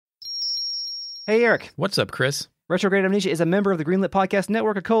Hey, Eric. What's up, Chris? Retrograde Amnesia is a member of the Greenlit Podcast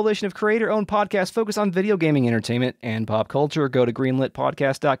Network, a coalition of creator-owned podcasts focused on video gaming entertainment and pop culture. Go to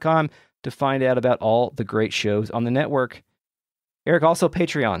greenlitpodcast.com to find out about all the great shows on the network. Eric, also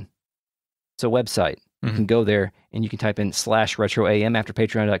Patreon. It's a website. You can go there and you can type in /retroam after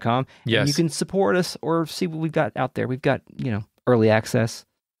patreon.com. Yes. And you can support us or see what we've got out there. We've got, early access,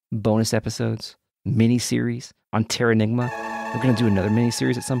 bonus episodes, mini-series on Terra Enigma. We're going to do another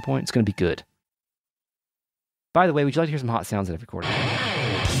mini-series at some point. It's going to be good. By the way, would you like to hear some hot sounds that I've recorded?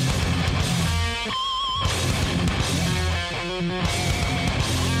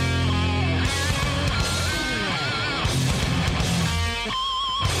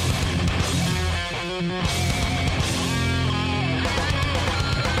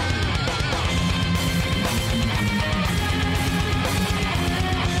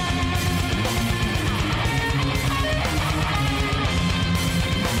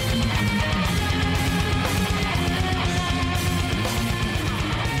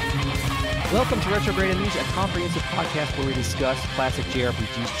 Welcome to Retrograde Amnesia, a comprehensive podcast where we discuss classic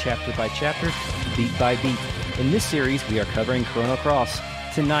JRPGs chapter by chapter, beat by beat. In this series, we are covering Chrono Cross.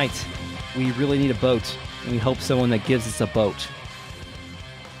 Tonight, we really need a boat, and we hope someone that gives us a boat.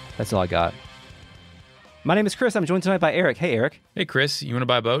 That's all I got. My name is Chris. I'm joined tonight by Eric. Hey, Eric. Hey, Chris. You want to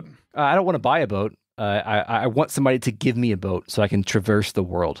buy a boat? I don't want to buy a boat. I want somebody to give me a boat so I can traverse the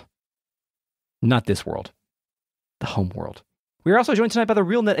world. Not this world. The home world. We are also joined tonight by The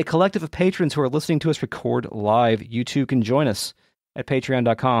Real Net, a collective of patrons who are listening to us record live. You too can join us at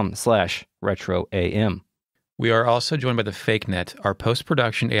patreon.com/retroam. We are also joined by the Fake Net, our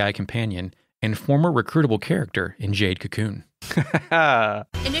post-production AI companion and former recruitable character in Jade Cocoon.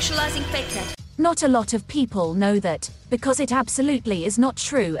 Initializing Fake Net. Not a lot of people know that, because it absolutely is not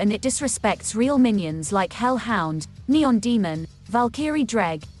true and it disrespects real minions like Hellhound, Neon Demon, Valkyrie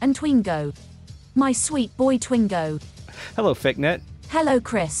Dreg, and Twingo. My sweet boy Twingo. Hello, Fake Net. Hello,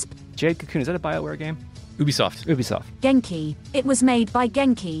 Crisp. Jade Cocoon, is that a BioWare game? Ubisoft. Genki. It was made by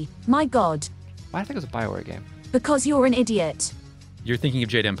Genki. My god. I think it was a BioWare game. Because you're an idiot. You're thinking of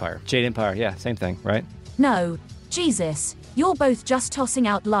Jade Empire. Jade Empire, yeah, same thing, right? No. Jesus. You're both just tossing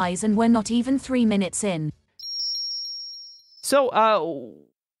out lies and we're not even 3 minutes in. So,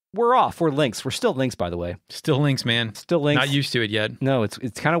 we're off. We're Lynx. We're still Lynx, by the way. Still Lynx, man. Still Lynx. Not used to it yet. No, it's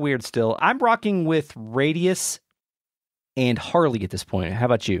kind of weird still. I'm rocking with Radius and Harley at this point. How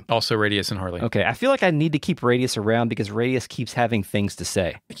about you? Also Radius and Harley. Okay, I feel like I need to keep Radius around because Radius keeps having things to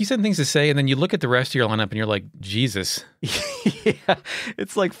say. You said things to say, and then you look at the rest of your lineup and you're like, Jesus. Yeah,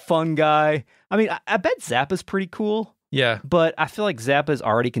 it's like fun guy. I mean, I bet Zappa's pretty cool. Yeah. But I feel like Zappa's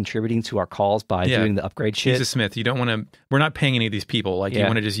already contributing to our calls by doing the upgrade shit. He's a smith. You don't want to... We're not paying any of these people. Like, you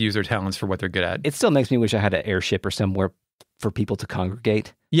want to just use their talents for what they're good at. It still makes me wish I had an airship or somewhere for people to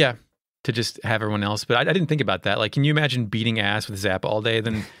congregate. Yeah. To just have everyone else. But I didn't think about that. Like, can you imagine beating ass with Zappa all day?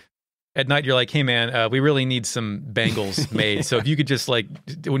 Then at night, you're like, hey, man, we really need some bangles made. Yeah. So if you could just, like,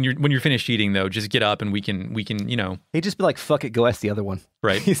 when you're finished eating, though, just get up and we can He'd just be like, fuck it, go ask the other one.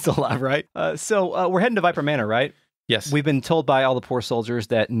 Right. He's still alive, right? So we're heading to Viper Manor, right? Yes. We've been told by all the poor soldiers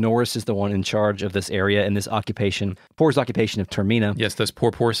that Norris is the one in charge of this area and this occupation, Poor's occupation of Termina. Yes, those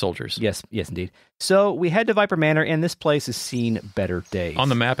poor soldiers. Yes, indeed. So we head to Viper Manor, and this place has seen better days. On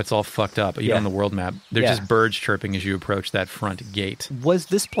the map, it's all fucked up. Even on the world map, there's just birds chirping as you approach that front gate. Was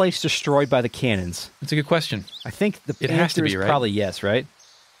this place destroyed by the cannons? That's a good question. I think it has to be, right? Probably yes, right?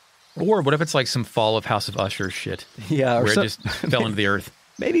 Or what if it's like some fall of House of Usher shit? Yeah. Where it just fell into the earth.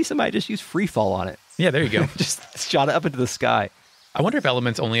 Maybe somebody just used free fall on it. Yeah, there you go. Just shot it up into the sky. I wonder if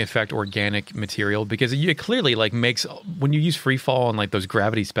elements only affect organic material, because it clearly like makes, when you use free fall and like those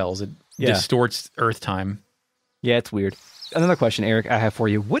gravity spells, it distorts earth time. Yeah, it's weird. Another question, Eric, I have for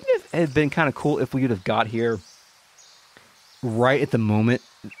you. Wouldn't it have been kind of cool if we would have got here right at the moment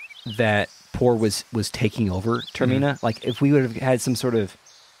that Poor was taking over Termina? Mm-hmm. Like if we would have had some sort of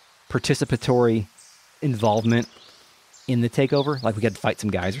participatory involvement in the takeover, like we had to fight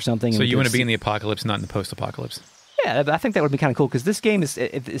some guys or something. So you want to be in the apocalypse, not in the post-apocalypse? Yeah, I think that would be kind of cool, because this game is,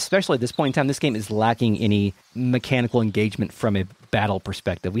 especially at this point in time, this game is lacking any mechanical engagement from a battle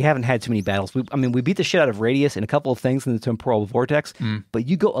perspective. We haven't had too many battles. We beat the shit out of Radius and a couple of things in the Temporal Vortex, but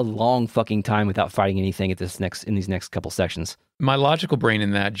you go a long fucking time without fighting anything in these next couple sections. My logical brain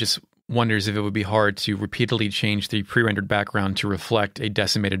in that just wonders if it would be hard to repeatedly change the pre-rendered background to reflect a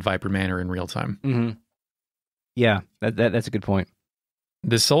decimated Viper Manor in real time. Mm-hmm. Yeah, that's a good point.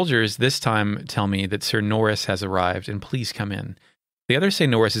 The soldiers this time tell me that Sir Norris has arrived and please come in. The others say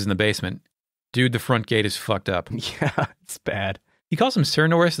Norris is in the basement. Dude, the front gate is fucked up. Yeah, it's bad. He calls him Sir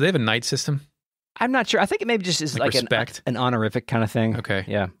Norris. Do they have a knight system? I'm not sure. I think it maybe just is like respect? an honorific kind of thing. Okay.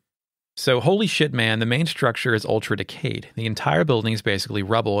 Yeah. So, holy shit, man, the main structure is ultra decayed. The entire building is basically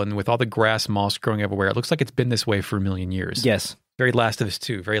rubble, and with all the grass, moss growing everywhere, it looks like it's been this way for a million years. Yes. Very Last of Us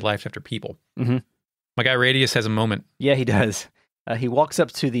 2, very Life After People. Mm-hmm. My guy Radius has a moment. Yeah, he does. He walks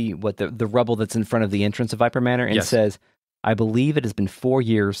up to the rubble that's in front of the entrance of Viper Manor and says, I believe it has been 4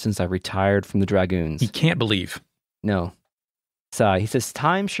 years since I retired from the Dragoons. He can't believe. No. Sigh. He says,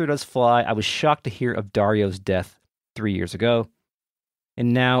 time sure does fly. I was shocked to hear of Dario's death 3 years ago.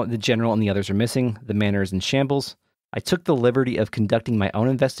 And now the general and the others are missing. The manor is in shambles. I took the liberty of conducting my own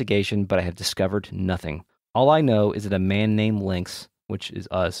investigation, but I have discovered nothing. All I know is that a man named Lynx, which is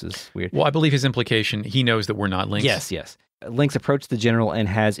us, is weird. Well, I believe his implication, he knows that we're not Lynx. Yes. Lynx approached the general and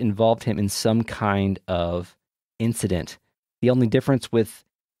has involved him in some kind of incident. The only difference with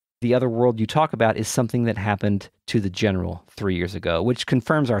the other world you talk about is something that happened to the general 3 years ago, which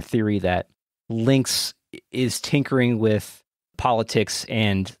confirms our theory that Lynx is tinkering with politics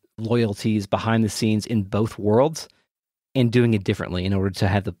and loyalties behind the scenes in both worlds and doing it differently in order to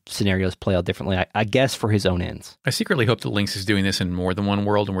have the scenarios play out differently, I guess for his own ends. I secretly hope that Lynx is doing this in more than one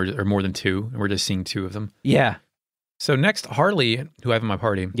world, or more than two, and we're just seeing two of them. Yeah. So next, Harley, who I have in my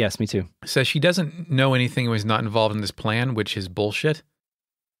party. Yes, me too. Says she doesn't know anything and was not involved in this plan, which is bullshit.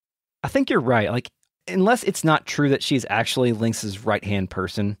 I think you're right. Like, unless it's not true that she's actually Lynx's right-hand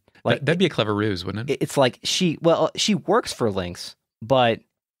person. Like, that'd be a clever ruse, wouldn't it? It's like she works for Lynx, but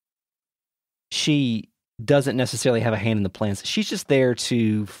she doesn't necessarily have a hand in the plans. She's just there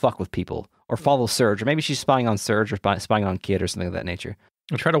to fuck with people or follow Surge, or maybe she's spying on Surge or spying on Kid or something of that nature.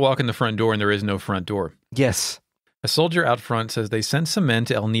 I try to walk in the front door and there is no front door. Yes. A soldier out front says they sent some men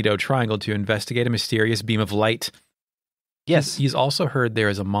to El Nido Triangle to investigate a mysterious beam of light. Yes. He's also heard there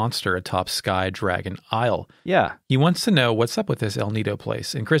is a monster atop Sky Dragon Isle. Yeah. He wants to know what's up with this El Nido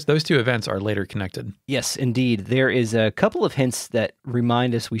place. And Chris, those two events are later connected. Yes, indeed. There is a couple of hints that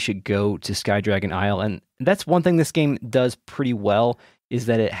remind us we should go to Sky Dragon Isle. And that's one thing this game does pretty well, is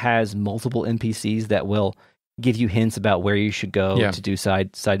that it has multiple NPCs that will give you hints about where you should go to do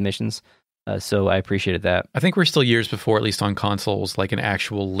side missions. So I appreciated that. I think we're still years before, at least on consoles, like an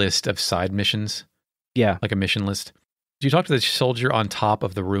actual list of side missions. Yeah. Like a mission list. Did you talk to the soldier on top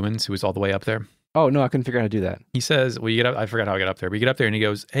of the ruins who was all the way up there? Oh, no, I couldn't figure out how to do that. He says, well, you get up, I forgot how I got up there, but you get up there and he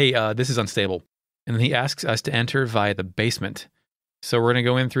goes, hey, this is unstable. And then he asks us to enter via the basement. So we're going to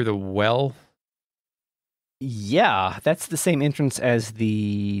go in through the well. Yeah, that's the same entrance as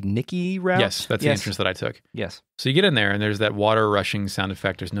the Nikki route? Yes, that's the entrance that I took. Yes. So you get in there and there's that water rushing sound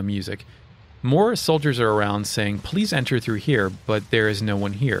effect. There's no music. More soldiers are around saying, please enter through here, but there is no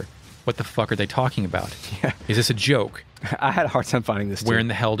one here. What the fuck are they talking about? Yeah. Is this a joke? I had a hard time finding this too. Where in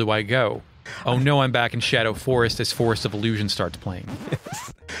the hell do I go? Oh no, I'm back in Shadow Forest as Forest of Illusion starts playing.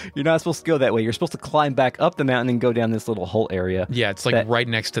 Yes. You're not supposed to go that way. You're supposed to climb back up the mountain and go down this little hole area. Yeah, it's like right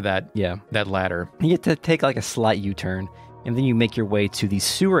next to that ladder. You get to take like a slight U-turn, and then you make your way to the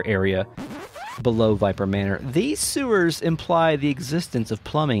sewer area below Viper Manor. These sewers imply the existence of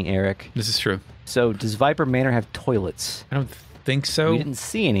plumbing, Eric. This is true. So does Viper Manor have toilets? I don't think so. We didn't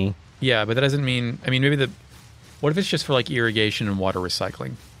see any. Yeah, but that doesn't mean... I mean, maybe what if it's just for like irrigation and water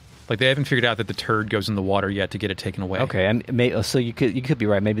recycling? Like they haven't figured out that the turd goes in the water yet to get it taken away. Okay, so you could be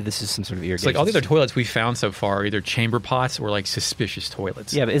right. Maybe this is some sort of irrigation. It's like all the other toilets we found so far are either chamber pots or like suspicious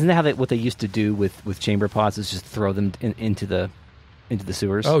toilets. Yeah, but isn't that what they used to do with chamber pots? Is just throw them into the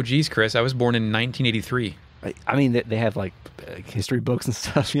sewers? Oh, geez, Chris, I was born in 1983. I mean, they have like history books and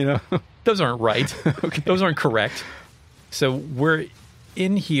stuff, you know. Those aren't right. Okay. Those aren't correct. So we're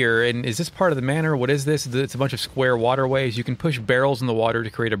in here, and is this part of the manor? What is this? It's a bunch of square waterways. You can push barrels in the water to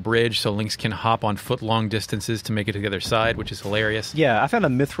create a bridge so Lynx can hop on foot-long distances to make it to the other side, which is hilarious. Yeah, I found a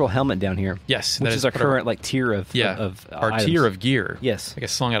mithril helmet down here. Yes. Which is our current tier of our items. tier of gear. Yes. I got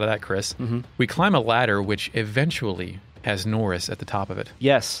slung out of that, Chris. Mm-hmm. We climb a ladder, which eventually has Norris at the top of it.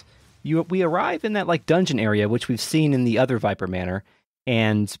 Yes. We arrive in that like dungeon area, which we've seen in the other Viper Manor.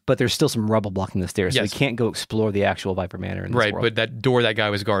 But there's still some rubble blocking the stairs, so we can't go explore the actual Viper Manor in this world. But that door that guy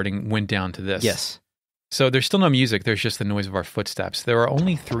was guarding went down to this. Yes. So there's still no music, there's just the noise of our footsteps. There are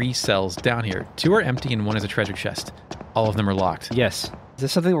only 3 cells down here. 2 are empty and 1 is a treasure chest. All of them are locked. Yes. Is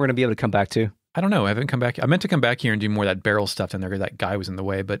this something we're going to be able to come back to? I don't know. I haven't come back. I meant to come back here and do more of that barrel stuff down there because that guy was in the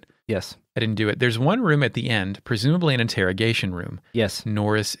way, but yes, I didn't do it. There's one room at the end, presumably an interrogation room. Yes.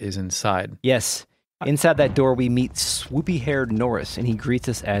 Norris is inside. Yes. Inside that door, we meet swoopy-haired Norris, and he greets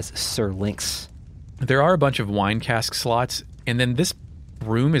us as Sir Lynx. There are a bunch of wine cask slots, and then this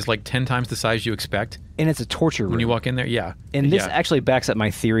room is like 10 times the size you expect. And it's a torture room. When you walk in there, yeah. And this actually backs up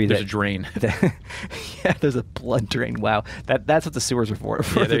my theory there's a drain. Yeah, there's a blood drain. Wow. That's what the sewers are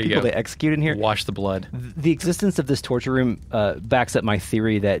for the people they execute in here. Wash the blood. The existence of this torture room backs up my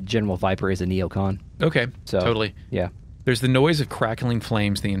theory that General Viper is a neocon. Okay, so, totally. Yeah. There's the noise of crackling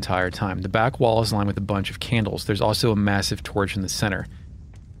flames the entire time. The back wall is lined with a bunch of candles. There's also a massive torch in the center.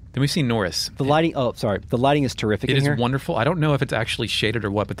 Then we see Norris. The lighting, the lighting is terrific in here. It is wonderful. I don't know if it's actually shaded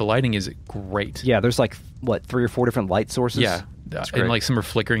or what, but the lighting is great. Yeah, there's like, 3 or 4 different light sources? Yeah, and like some are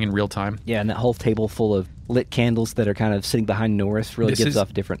flickering in real time. Yeah, and that whole table full of lit candles that are kind of sitting behind Norris really gives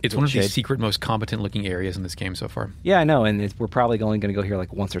off different It's one of the secret, most competent looking areas in this game so far. Yeah, I know, and we're probably only going to go here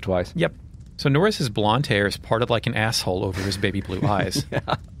like once or twice. Yep. So Norris's blonde hair is parted like an asshole over his baby blue eyes.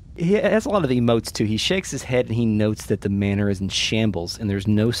 Yeah. He has a lot of emotes, too. He shakes his head and he notes that the manor is in shambles and there's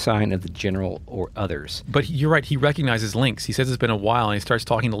no sign of the general or others. But you're right. He recognizes Lynx. He says it's been a while and he starts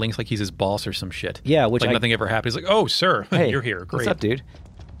talking to Lynx like he's his boss or some shit. Yeah, which like nothing ever happened. He's like, oh, sir, hey, you're here. Great. What's up, dude?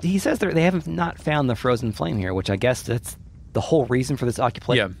 He says they haven't not found the frozen flame here, which I guess that's the whole reason for this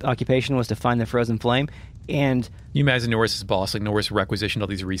occupation was to find the frozen flame. And you imagine Norris's boss, like Norris requisitioned all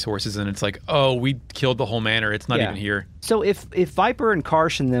these resources, and it's like, oh, we killed the whole manor. It's not even here. So if Viper and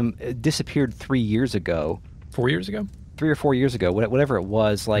Karsh and them disappeared 3 years ago, 4 years ago, 3 or 4 years ago, whatever it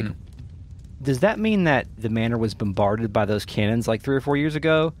was, like, does that mean that the manor was bombarded by those cannons like 3 or 4 years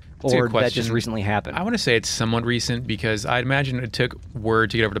ago, or that just recently happened? I want to say it's somewhat recent because I'd imagine it took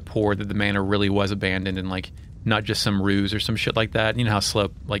word to get over to Poor that the manor really was abandoned and like not just some ruse or some shit like that. You know how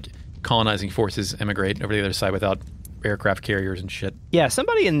slow like colonizing forces emigrate over the other side without aircraft carriers and shit. Yeah,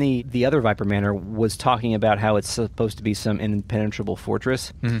 somebody in the other Viper Manor was talking about how it's supposed to be some impenetrable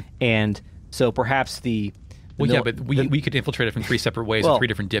fortress, and so perhaps but we could infiltrate it from 3 separate ways with 3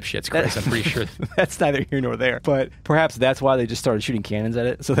 different dipshits, Chris. I'm pretty sure. That's neither here nor there. But perhaps that's why they just started shooting cannons at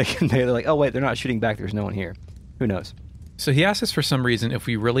it, so they're like, oh wait, they're not shooting back. There's no one here. Who knows? So he asks us for some reason if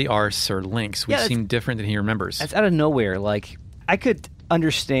we really are Sir Lynx. We seem different than he remembers. That's out of nowhere. Like, I could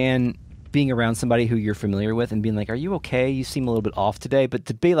understand being around somebody who you're familiar with and being like, are you okay? You seem a little bit off today. But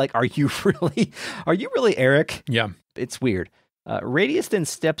to be like, are you really Eric? Yeah. It's weird. Radius then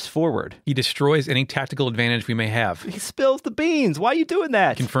steps forward. He destroys any tactical advantage we may have. He spills the beans. Why are you doing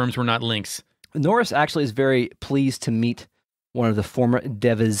that? Confirms we're not Lynx. Norris actually is very pleased to meet one of the former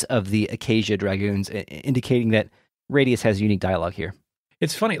devas of the Acacia Dragoons, indicating that Radius has unique dialogue here.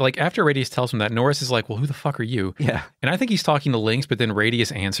 It's funny, like after Radius tells him that, Norris is like, well, who the fuck are you? Yeah. And I think he's talking to Lynx, but then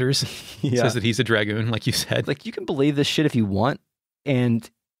Radius answers, says that he's a Dragoon, like you said. Like, you can believe this shit if you want. And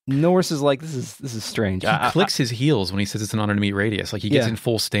Norris is like, this is strange. He clicks his heels when he says it's an honor to meet Radius. Like, he gets in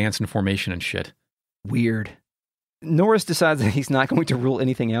full stance and formation and shit. Weird. Norris decides that he's not going to rule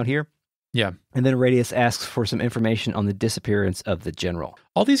anything out here. Yeah. And then Radius asks for some information on the disappearance of the general.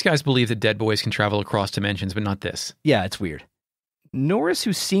 All these guys believe that dead boys can travel across dimensions, but not this. Yeah, it's weird. Norris,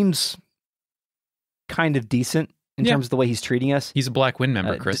 who seems kind of decent in terms of the way he's treating us. He's a Black Wind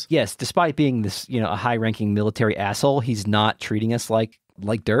member, Chris. Yes, despite being this, a high-ranking military asshole, he's not treating us like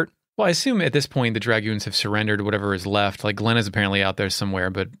dirt. Well, I assume at this point the Dragoons have surrendered whatever is left. Like, Glenn is apparently out there somewhere,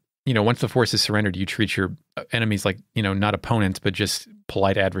 but, once the force is surrendered, you treat your enemies like, not opponents, but just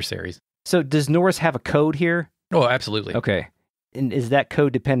polite adversaries. So does Norris have a code here? Oh, absolutely. Okay. And is that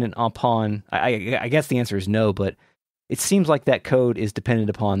code dependent upon, I guess the answer is no, but it seems like that code is dependent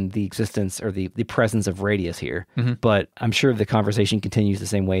upon the existence or the presence of Radius here. Mm-hmm. But I'm sure the conversation continues the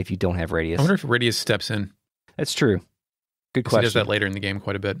same way if you don't have Radius. I wonder if Radius steps in. That's true. Good question. He does that later in the game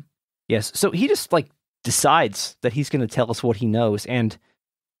quite a bit. Yes. So he just decides that he's going to tell us what he knows. And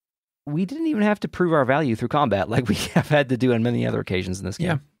we didn't even have to prove our value through combat like we have had to do on many other occasions in this game.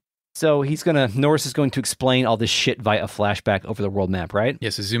 Yeah. So Norris is going to explain all this shit via a flashback over the world map, right?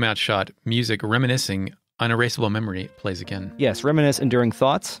 Yes, a zoom out shot, music, reminiscing, unerasable memory plays again. Yes, reminisce enduring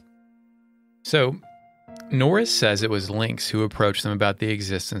thoughts. So, Norris says it was Lynx who approached them about the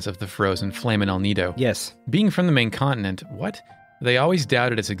existence of the frozen flame in El Nido. Yes. Being from the main continent, what? They always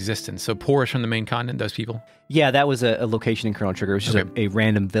doubted its existence. So Poor is from the main continent, those people? Yeah, that was a location in Chrono Trigger. It was just a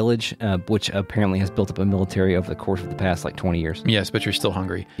random village, which apparently has built up a military over the course of the past 20 years. Yes, but you're still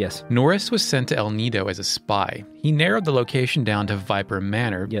hungry. Yes. Norris was sent to El Nido as a spy. He narrowed the location down to Viper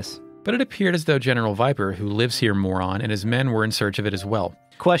Manor. Yes. But it appeared as though General Viper, who lives here moron, and his men were in search of it as well.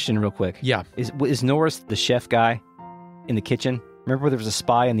 Question real quick. Yeah. Is Norris the chef guy in the kitchen? Remember there was a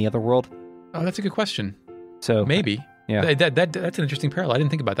spy in the other world? Oh, that's a good question. So maybe. Yeah. That's an interesting parallel. I didn't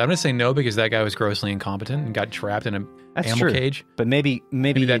think about that. I'm going to say no because that guy was grossly incompetent and got trapped in an animal cage. But maybe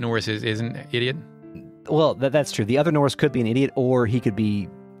that Norris is an idiot. Well, that's true. The other Norris could be an idiot, or it could be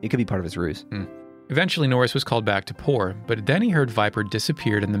part of his ruse. Eventually, Norris was called back to Poor, but then he heard Viper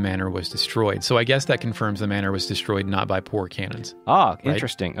disappeared and the manor was destroyed. So I guess that confirms the manor was destroyed not by Poor cannons. Ah, right?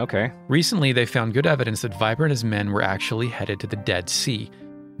 interesting. Okay. Recently, they found good evidence that Viper and his men were actually headed to the Dead Sea.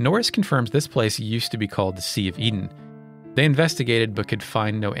 Norris confirms this place used to be called the Sea of Eden. They investigated but could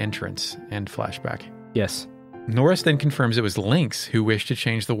find no entrance. End flashback. Yes. Norris then confirms it was Lynx who wished to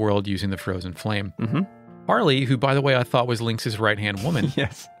change the world using the frozen flame. Mm-hmm. Harley, who by the way I thought was Lynx's right-hand woman,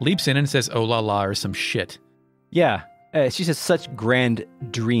 Yes. leaps in and says "oh la la" or some shit. Yeah. She says such grand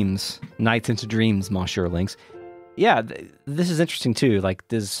dreams. Nights into dreams, Monsieur Lynx. Yeah, this is interesting too. Like,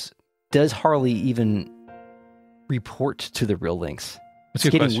 does Harley even report to the real Lynx? That's It's a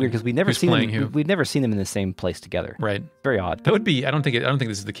good getting question. weird because we've never Who's seen playing them. who? We've never seen them in the same place together. Right. Very odd. That would be. I don't think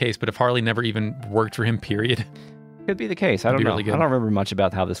this is the case. But if Harley never even worked for him, period. Could be the case. I That'd don't be know. really good. I don't remember much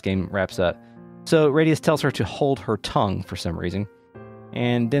about how this game wraps up. So Radius tells her to hold her tongue for some reason.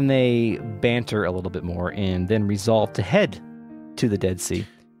 And then they banter a little bit more and then resolve to head to the Dead Sea.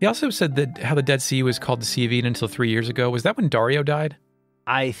 He also said that how the Dead Sea was called the Sea of Eden until 3 years ago. Was that when Dario died?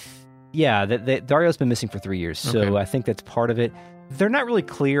 Yeah, Dario's been missing for 3 years. So Okay. I think that's part of it. They're not really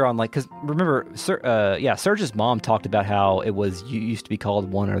clear on, like, because remember, Serge's mom talked about how it was used to be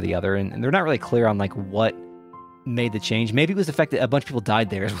called one or the other. And they're not really clear on, like, what made the change. Maybe it was the fact that a bunch of people died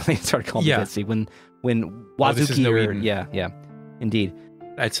there when they started calling it Dead Sea. When this is Wazuki no Eden. yeah, indeed.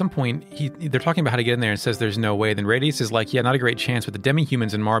 At some point, they're talking about how to get in there and says there's no way. Then Radius is like, yeah, not a great chance, but the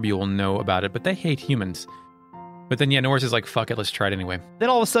demi-humans in Marbule will know about it, but they hate humans. But then, yeah, Norris is like, fuck it, let's try it anyway. Then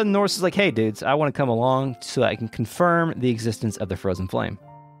all of a sudden, Norris is like, hey, dudes, I want to come along so I can confirm the existence of the frozen flame.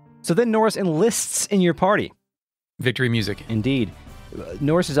 So then Norris enlists in your party. Victory music. Indeed.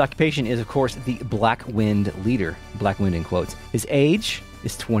 Norris's occupation is, of course, the Black Wind leader. Black Wind in quotes. His age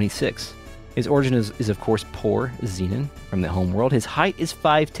is 26. His origin is of course, Poor Xenon from the homeworld. His height is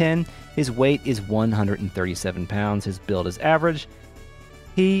 5'10". His weight is 137 pounds. His build is average.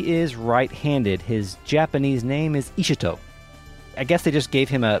 He is right-handed. His Japanese name is Ishito. I guess they just gave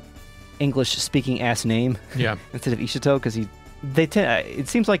him a English-speaking ass name Yeah. instead of Ishito because it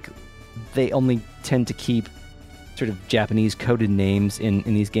seems like they only tend to keep sort of Japanese coded names in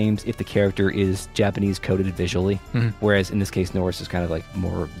these games if the character is Japanese coded visually. Mm-hmm. Whereas in this case, Norris is kind of like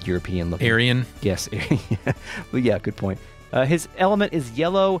more European looking. Aryan. Yes. Well, yeah, good point. His element is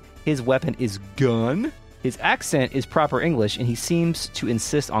yellow. His weapon is gun. His accent is proper English, and he seems to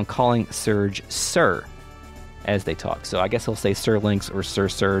insist on calling Surge Sir as they talk. So I guess he'll say Sir Lynx or Sir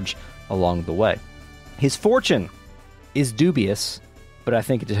Surge along the way. His fortune is dubious, but I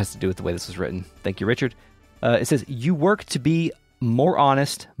think it just has to do with the way this was written. Thank you, Richard. It says, you work to be more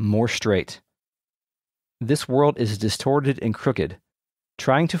honest, more straight. This world is distorted and crooked.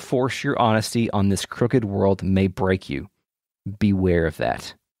 Trying to force your honesty on this crooked world may break you. Beware of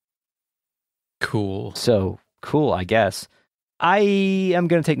that. Cool. So, cool, I guess. I am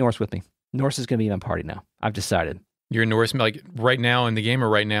going to take Norris with me. Norris is going to be in my party now. I've decided. You're Norris, like right now in the game or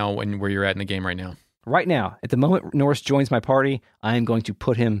right now where you're at in the game right now? Right now, at the moment Norris joins my party, I am going to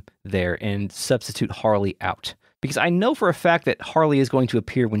put him there and substitute Harley out. Because I know for a fact that Harley is going to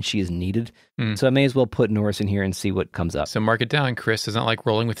appear when she is needed. So I may as well put Norris in here and see what comes up. So mark it down. Chris does not like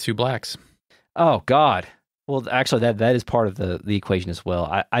rolling with two blacks. Oh, God. Well, actually, that is part of the equation as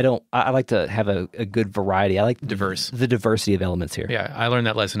well. I like to have a good variety. I like the diversity of elements here. Yeah, I learned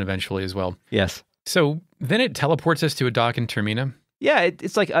that lesson eventually as well. Yes. So then it teleports us to a dock in Termina. Yeah,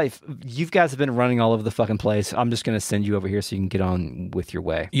 it's like you guys have been running all over the fucking place. I'm just going to send you over here so you can get on with your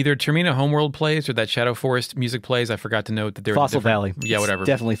way. Either Termina Homeworld plays or that Shadow Forest music plays. I forgot to note that they're Fossil Valley. Yeah, whatever. It's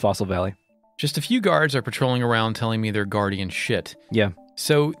definitely Fossil Valley. Just a few guards are patrolling around telling me they're guardian shit. Yeah.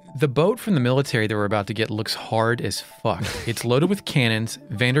 So the boat from the military that we're about to get looks hard as fuck. It's loaded with cannons.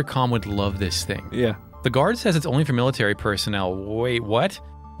 Vandercom would love this thing. Yeah. The guard says it's only for military personnel. Wait, what?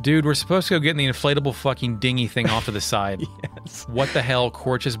 Dude, we're supposed to go get in the inflatable fucking dinghy thing off to the side. Yes. What the hell?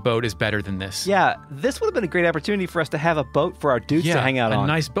 Korch's boat is better than this. Yeah, this would have been a great opportunity for us to have a boat for our dudes to hang out on. A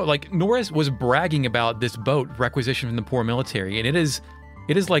nice boat. Like Norris was bragging about this boat requisitioned from the poor military, and it is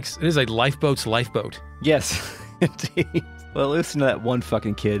a lifeboat's lifeboat. Yes, indeed. Well, listen to that one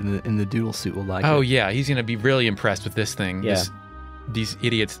fucking kid in the doodle suit will like it. Oh yeah, he's gonna be really impressed with this thing. Yeah. These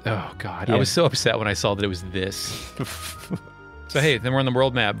idiots. Oh god, Yeah. I was so upset when I saw that it was this. So hey, then we're on the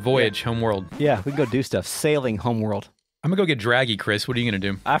world map. Voyage, homeworld. Yeah, we can go do stuff. Sailing, homeworld. I'm gonna go get Draggy, Chris. What are you gonna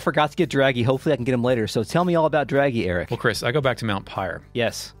do? I forgot to get Draggy. Hopefully I can get him later. So tell me all about Draggy, Eric. Well, Chris, I go back to Mount Pyre.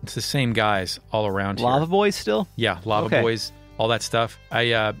 Yes. It's the same guys all around here. Lava Boys still? Yeah, lava Okay. boys, all that stuff.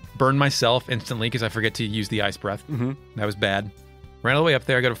 I burned myself instantly because I forget to use the ice breath. Mm-hmm. That was bad. Ran all the way up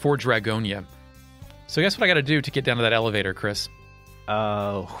there. I got to Fort Dragonia. So guess what I got to do to get down to that elevator, Chris?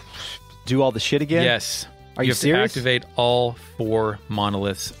 Oh, do all the shit again? Yes. Are you have serious? to activate all 4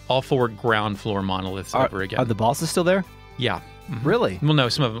 monoliths, all 4 ground floor monoliths over again. Are the bosses still there? Yeah. Mhm. Really? Well, no,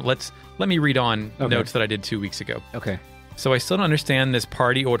 some of them. Let me read on notes that I did 2 weeks ago. Okay. So I still don't understand this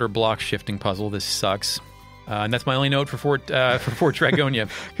party order block shifting puzzle. This sucks. And that's my only note for Fort Dragonia.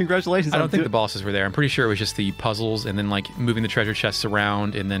 Congratulations. I don't think the bosses were there. I'm pretty sure it was just the puzzles and then like moving the treasure chests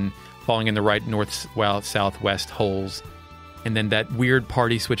around and then falling in the right north, southwest holes. And then that weird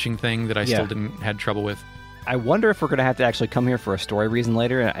party switching thing that I still had trouble with. I wonder if we're going to have to actually come here for a story reason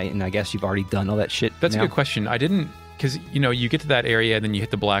later. And I guess you've already done all that shit. That's now. a good question. I didn't, because, you get to that area and then you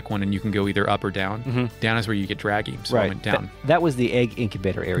hit the black one and you can go either up or down. Mm-hmm. Down is where you get draggy. So I went down. That was the egg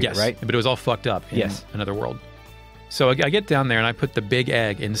incubator area, yes, right? But it was all fucked up in another world. So I get down there and I put the big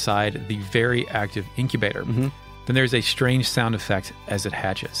egg inside the very active incubator. Mm-hmm. Then there's a strange sound effect as it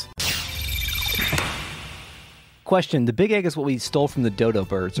hatches. Question, the big egg is what we stole from the dodo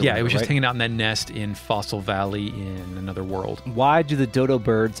birds. Yeah, it was just hanging out in that nest in Fossil Valley in another world. Why do the dodo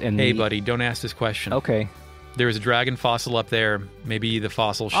birds and Hey, buddy, don't ask this question. Okay. There was a dragon fossil up there. Maybe the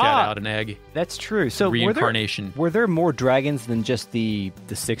fossil shat out an egg. That's true. So reincarnation. Were there more dragons than just the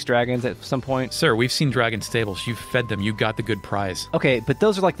 6 dragons at some point? Sir, we've seen dragon stables. You've fed them. You got the good prize. Okay, but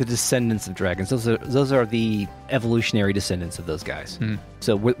those are like the descendants of dragons. Those are the evolutionary descendants of those guys.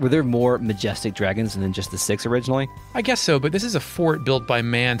 So were there more majestic dragons than just the 6 originally? I guess so, but this is a fort built by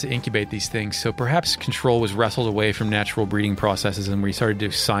man to incubate these things. So perhaps control was wrestled away from natural breeding processes and we started to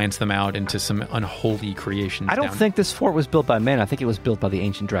science them out into some unholy creations. I don't think this fort was built by men. I think it was built by the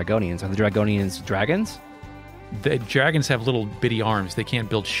ancient Dragonians. Are the Dragonians dragons? The dragons have little bitty arms. They can't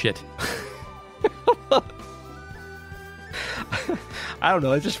build shit. I don't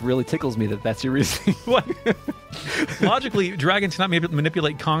know. It just really tickles me that that's your reasoning. Logically, dragons cannot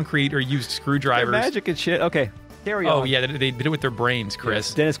manipulate concrete or use screwdrivers. They're magic and shit. Okay, carry on. Oh, yeah, they did it with their brains, Chris.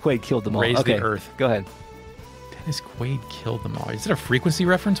 Yes, Dennis Quaid killed them all. Raised the earth. Go ahead. Dennis Quaid killed them all. Is it a frequency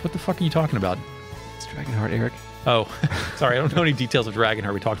reference? What the fuck are you talking about? It's Dragonheart, Eric. Oh, sorry. I don't know any details of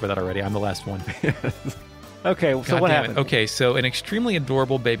Dragonheart. We talked about that already. I'm the last one. Okay, so what happened? Okay, so an extremely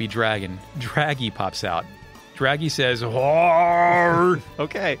adorable baby dragon, Draggy, pops out. Draggy says, "Roar!"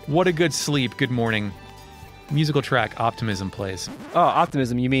 Okay. What a good sleep. Good morning. Musical track, Optimism, plays. Oh,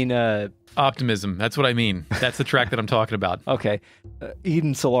 Optimism. You mean... Optimism. That's what I mean. That's the track that I'm talking about. Okay.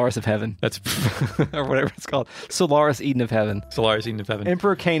 Eden Solaris of Heaven. That's... or whatever it's called. Solaris Eden of Heaven. Solaris Eden of Heaven.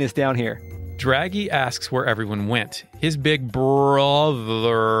 Emperor Cain is down here. Draggy asks where everyone went. His big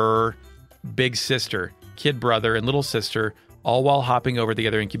brother, big sister, kid brother, and little sister, all while hopping over the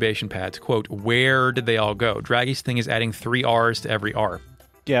other incubation pads. Quote, where did they all go? Draggy's thing is adding 3 R's to every R.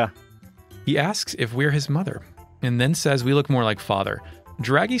 Yeah. He asks if we're his mother, and then says we look more like father.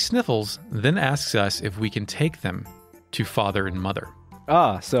 Draggy sniffles, then asks us if we can take them to father and mother.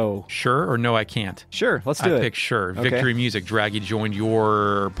 Ah, so... Sure or no, I can't? Sure, let's do it. I pick sure. Okay. Victory music. Draggy joined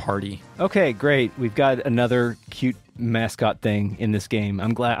your party. Okay, great. We've got another cute mascot thing in this game.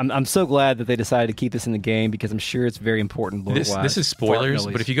 I'm so glad that they decided to keep this in the game because I'm sure it's very important. This is spoilers,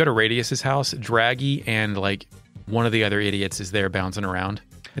 but if you go to Radius's house, Draggy and like one of the other idiots is there bouncing around.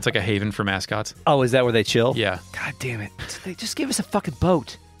 It's like a haven for mascots. Oh, is that where they chill? Yeah. God damn it. They just give us a fucking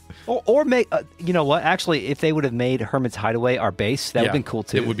boat. Or make, you know what? Actually, if they would have made Hermit's Hideaway our base, that would have been cool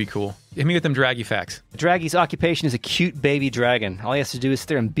too. It would be cool. Hit me with them Draggy facts. Draggy's occupation is a cute baby dragon. All he has to do is sit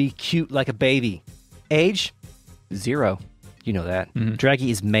there and be cute like a baby. Age? 0. You know that. Mm-hmm. Draggy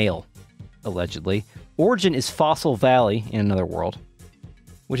is male, allegedly. Origin is Fossil Valley in another world,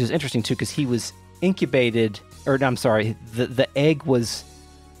 which is interesting too because he was incubated, or no, I'm sorry, the egg was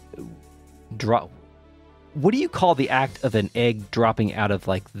What do you call the act of an egg dropping out of,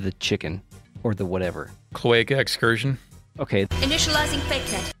 like, the chicken or the whatever? Cloaca excursion. Okay. Initializing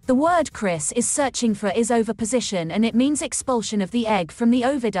fake net. The word Chris is searching for is oviposition, and it means expulsion of the egg from the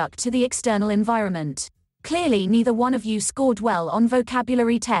oviduct to the external environment. Clearly, neither one of you scored well on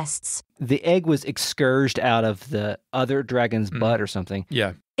vocabulary tests. The egg was excurged out of the other dragon's butt or something.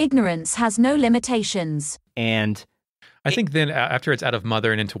 Yeah. Ignorance has no limitations. And I think then after it's out of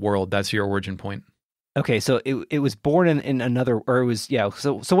mother and into world, that's your origin point. Okay, so it was born in another, or it was, yeah,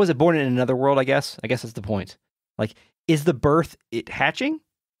 so was it born in another world, I guess? I guess that's the point. Like, is the birth it hatching?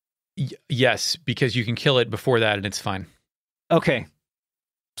 Yes, because you can kill it before that and it's fine. Okay,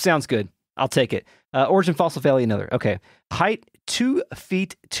 sounds good. I'll take it. Origin Fossil Valley, another. Okay, height 2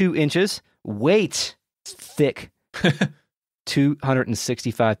 feet 2 inches, weight thick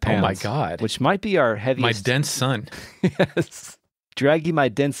 265 pounds. Oh my God. Which might be our heaviest. My dense son. Yes. Draggy, my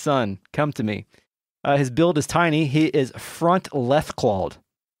dense son, come to me. His build is tiny. He is front left clawed.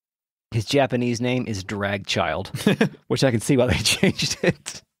 His Japanese name is Dragchild, which I can see why they changed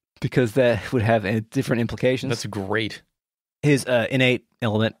it. because that would have different implications. That's great. His innate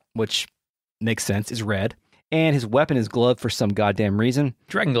element, which makes sense, is red. And his weapon is glove for some goddamn reason.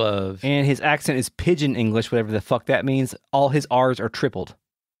 Dragon glove. And his accent is pidgin English, whatever the fuck that means. All his R's are tripled.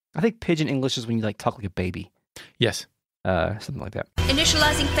 I think pidgin English is when you like talk like a baby. Yes. Something like that.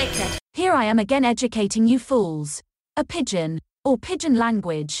 Initializing fake net. Here I am again educating you fools. A pidgin, or pidgin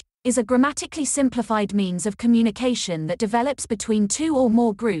language, is a grammatically simplified means of communication that develops between two or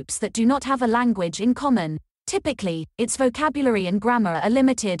more groups that do not have a language in common. Typically, its vocabulary and grammar are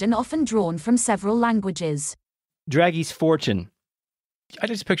limited and often drawn from several languages. Draggy's fortune. I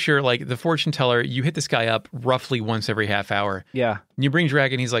just picture like the fortune teller, you hit this guy up roughly once every half hour. Yeah. And you bring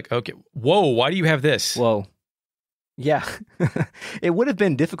Dragon, he's like, okay, whoa, why do you have this? Whoa. Yeah. It would have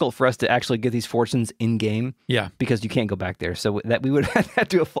been difficult for us to actually get these fortunes in game. Yeah. Because you can't go back there. So that we would have had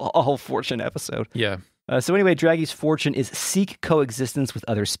to do a whole fortune episode. Yeah. So anyway, Draggy's fortune is seek coexistence with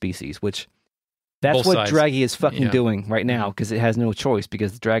other species, which that's Both what sides. Draggy is fucking doing right now because it has no choice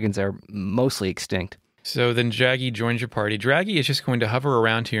because the dragons are mostly extinct. So then Draggy joins your party. Draggy is just going to hover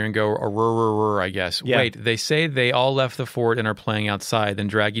around here and go, I guess. Yeah. Wait, they say they all left the fort and are playing outside. Then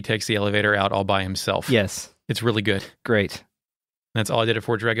Draggy takes the elevator out all by himself. Yes. It's really good. Great. That's all I did at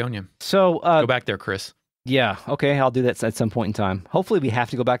Fort Dragonia. So Go back there, Chris. Yeah, okay, I'll do that at some point in time. Hopefully we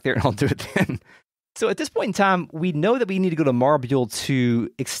have to go back there and I'll do it then. So at this point in time, we know that we need to go to Marbule to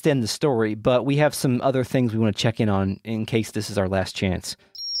extend the story, but we have some other things we want to check in on in case this is our last chance.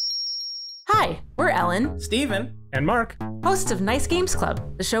 Hi, we're Ellen, Steven, and Mark. hosts of Nice Games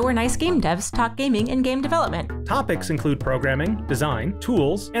Club, the show where nice game devs talk gaming and game development. Topics include programming, design,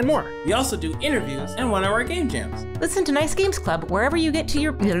 tools, and more. We also do interviews and one-hour game jams. Listen to Nice Games Club wherever you get to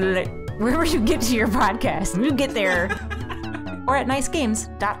your podcast. You get there. Or at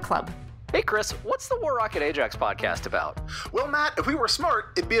nicegames.club. Hey Chris, what's the War Rocket Ajax podcast about? Well, Matt, if we were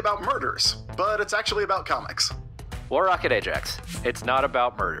smart, it'd be about murders, but it's actually about comics. War Rocket Ajax. It's not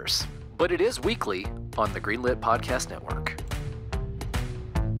about murders, but it is weekly on the Greenlit Podcast Network.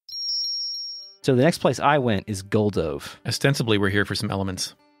 So the next place I went is Guldov. Ostensibly, we're here for some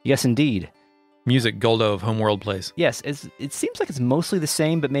elements. Yes, indeed. Music, Guldov, Homeworld plays. Yes, it seems like it's mostly the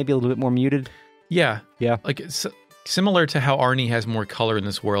same, but maybe a little bit more muted. Yeah. Yeah. Like, it's similar to how Arnie has more color in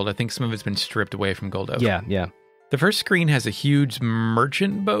this world, I think some of it's been stripped away from Guldov. Yeah, yeah. The first screen has a huge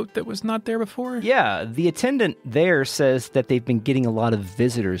merchant boat that was not there before. Yeah, the attendant there says that they've been getting a lot of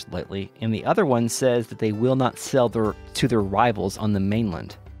visitors lately, and the other one says that they will not sell to their rivals on the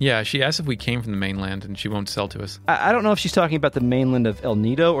mainland. Yeah, she asked if we came from the mainland, and she won't sell to us. I don't know if she's talking about the mainland of El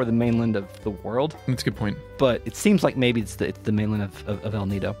Nido or the mainland of the world, That's a good point. but it seems like maybe it's the mainland of El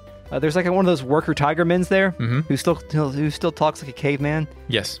Nido. There's like one of those worker tiger men's there who still talks like a caveman.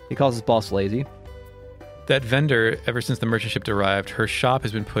 Yes. He calls his boss lazy. That vendor, ever since the merchant ship arrived, her shop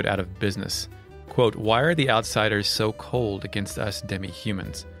has been put out of business. Quote, why are the outsiders so cold against us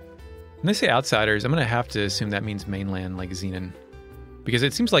demi-humans? When they say outsiders, I'm going to have to assume that means mainland, like Xenon. Because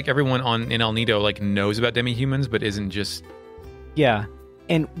it seems like everyone in El Nido like knows about demi-humans, but isn't just... Yeah,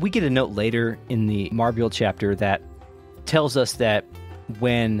 and we get a note later in the Marbule chapter that tells us that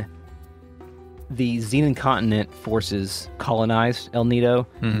when the Xenon continent forces colonized El Nido,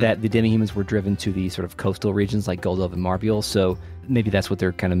 that the demi-humans were driven to the sort of coastal regions like Guldov and Marbule, so maybe that's what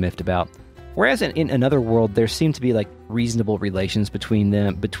they're kind of miffed about. Whereas in another world, there seem to be like reasonable relations between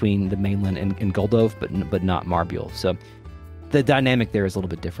the mainland and Guldov, but not Marbule. So the dynamic there is a little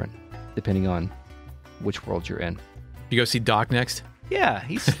bit different, depending on which world you're in. You go see Doc next? Yeah,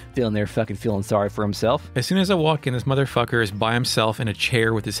 he's still in there fucking feeling sorry for himself. As soon as I walk in, this motherfucker is by himself in a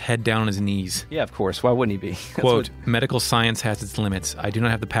chair with his head down on his knees. Yeah, of course. Why wouldn't he be? That's Quote, medical science has its limits. I do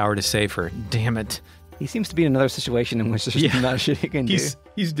not have the power to save her. Damn it. He seems to be in another situation in which there's not shit he can do.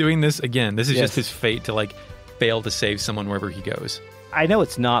 He's doing this again. This is just his fate to like fail to save someone wherever he goes. I know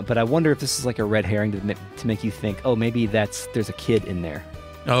it's not, but I wonder if this is like a red herring to make you think, oh, maybe there's a kid in there.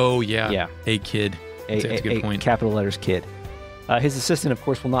 Oh, yeah. Yeah. A kid. That's a good point. Capital letters kid. His assistant, of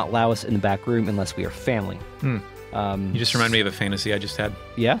course, will not allow us in the back room unless we are family. You just remind me of a fantasy I just had.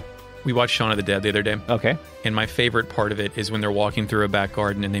 Yeah? We watched Shaun of the Dead the other day. Okay. And my favorite part of it is when they're walking through a back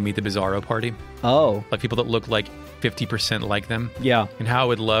garden and they meet the Bizarro party. Oh. Like people that look like 50% like them. Yeah. And how I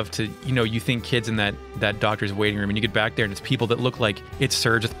would love to, you think kids in that doctor's waiting room and you get back there and it's people that look like it's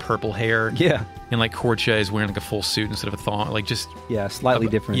Serge with purple hair. Yeah. And like Korcha is wearing like a full suit instead of a thong. Like just... Yeah, slightly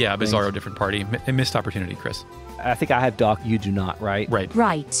different. Yeah, things. Bizarro different party. A missed opportunity, Chris. I think I have Doc, you do not, right? Right.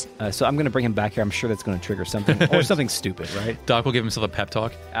 Right. So I'm going to bring him back here. I'm sure that's going to trigger something. Or something stupid, right? Doc will give himself a pep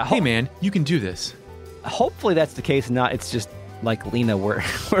talk. Hey man, you can do this. Hopefully that's the case, not it's just like Lena where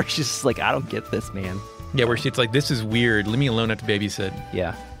she's just like, I don't get this, man. Yeah, where it's like, this is weird. Leave me alone, I have to babysit.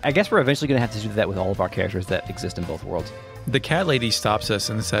 Yeah. I guess we're eventually going to have to do that with all of our characters that exist in both worlds. The cat lady stops us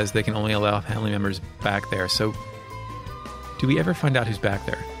and says they can only allow family members back there. So, do we ever find out who's back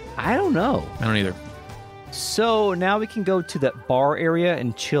there? I don't know. I don't either. So now we can go to that bar area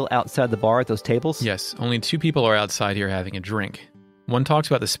and chill outside the bar at those tables? Yes, only 2 people are outside here having a drink. One talks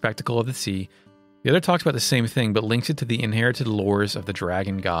about the spectacle of the sea. The other talks about the same thing, but links it to the inherited lores of the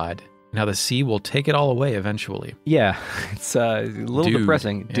dragon god, and how the sea will take it all away eventually. Yeah, it's a little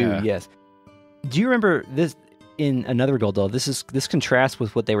depressing. Dude, yes. Do you remember this in another Guldo? This contrasts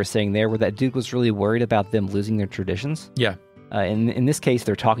with what they were saying there, where that dude was really worried about them losing their traditions. Yeah. In this case,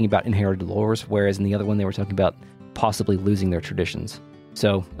 they're talking about inherited lores, whereas in the other one, they were talking about possibly losing their traditions.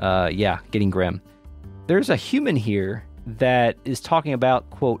 So, getting grim. There's a human here that is talking about,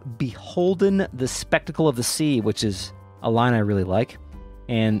 quote, beholden the spectacle of the sea, which is a line I really like.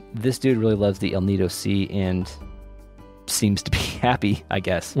 And this dude really loves the El Nido Sea and seems to be happy, I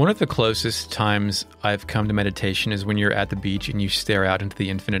guess. One of the closest times I've come to meditation is when you're at the beach and you stare out into the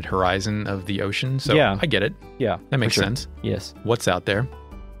infinite horizon of the ocean. So yeah. I get it. Yeah. That makes sense. Yes. What's out there?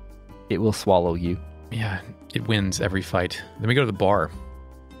 It will swallow you. Yeah, it wins every fight. Then we go to the bar.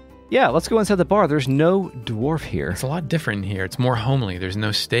 Yeah, let's go inside the bar. There's no dwarf here. It's a lot different here. It's more homely. There's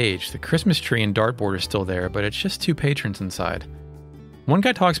no stage. The Christmas tree and dartboard are still there, but it's just 2 patrons inside. One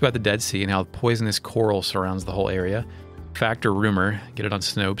guy talks about the Dead Sea and how poisonous coral surrounds the whole area. Fact or rumor, get it on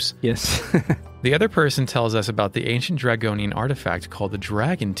Snopes. Yes. The other person tells us about the ancient Dragonian artifact called the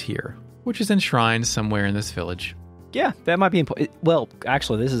Dragon Tear, which is enshrined somewhere in this village. Yeah, that might be important. Well,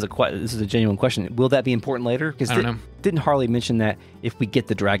 actually, this is a genuine question. Will that be important later? Because I don't know. Didn't Harley mention that if we get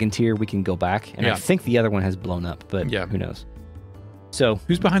the Dragon Tear, we can go back? And I think the other one has blown up, but who knows? So,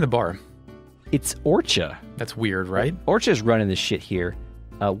 who's behind the bar? It's Orcha. That's weird, right? Orcha's running this shit here.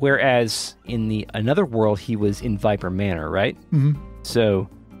 Whereas in another world, he was in Viper Manor, right? Mm-hmm. So,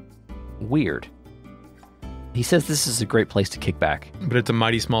 weird. He says this is a great place to kick back. But it's a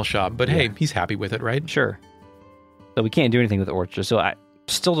mighty small shop. But hey, he's happy with it, right? Sure. So we can't do anything with Orcha. So I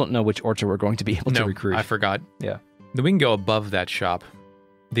still don't know which Orcha we're going to be able to recruit. I forgot. Yeah. Then we can go above that shop.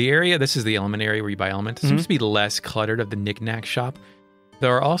 The area, this is the element area where you buy elements, seems to be less cluttered of the knick-knack shop.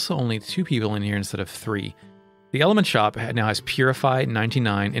 There are also only 2 people in here instead of 3. The element shop now has Purify,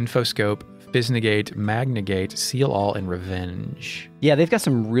 99, Infoscope, Fiznegate, Magnegate, Seal All, and Revenge. Yeah, they've got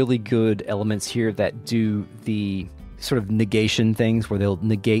some really good elements here that do the sort of negation things where they'll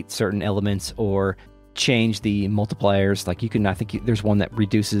negate certain elements or change the multipliers. Like there's one that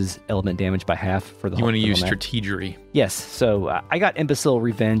reduces element damage by half for the whole. You want to use strategery. Yes. So I got Imbecile,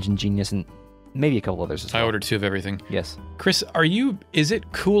 Revenge, and Genius, and maybe a couple others as well. I ordered 2 of everything. Yes. Chris, is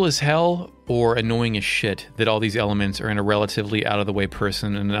it cool as hell or annoying as shit that all these elements are in a relatively out-of-the-way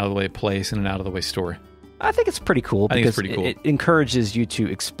person and an out-of-the-way place and an out-of-the-way store? I think it's pretty cool. I think it's pretty cool. It encourages you to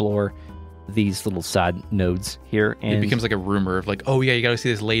explore these little side nodes here. And it becomes like a rumor of like, oh yeah, you got to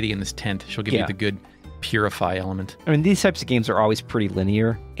see this lady in this tent. She'll give you the good Purify element. I mean, these types of games are always pretty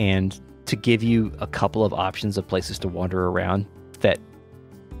linear, and to give you a couple of options of places to wander around that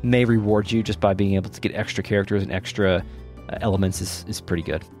may reward you just by being able to get extra characters and extra elements is pretty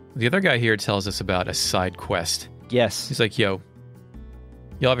good. The other guy here tells us about a side quest. Yes. He's like, yo,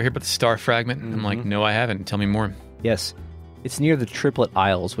 y'all ever hear about the star fragment? I'm like, no, I haven't. Tell me more. Yes. It's near the Triplet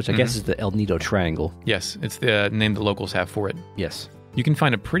Isles, which I guess is the El Nido Triangle. Yes, it's the name the locals have for it. Yes. You can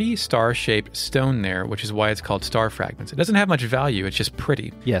find a pretty star-shaped stone there, which is why it's called star fragments. It doesn't have much value, it's just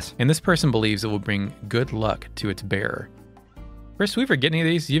pretty. Yes. And this person believes it will bring good luck to its bearer. Chris, do we forget any of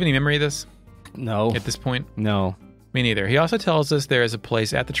these? Do you have any memory of this? No. At this point? No. Me neither. He also tells us there is a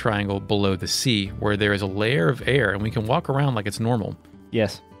place at the triangle below the sea where there is a layer of air and we can walk around like it's normal.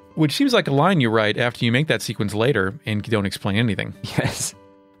 Yes. Which seems like a line you write after you make that sequence later and don't explain anything. Yes,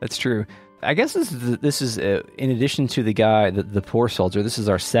 that's true. I guess this is in addition to the guy, the poor soldier, this is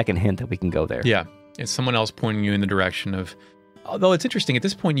our second hint that we can go there. Yeah, it's someone else pointing you in the direction of... Although it's interesting, at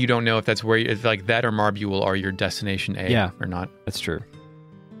this point you don't know if that's where... If like that or Marbule are your destination A or not. That's true.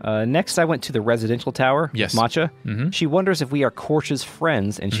 Next, I went to the residential tower with Matcha. Mm-hmm. She wonders if we are Korcha's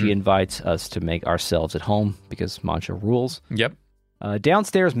friends, and she invites us to make ourselves at home because Matcha rules. Yep.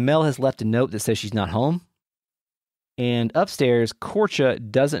 Downstairs, Mel has left a note that says she's not home. And upstairs,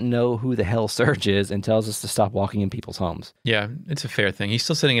 Korcha doesn't know who the hell Surge is and tells us to stop walking in people's homes. Yeah, it's a fair thing. He's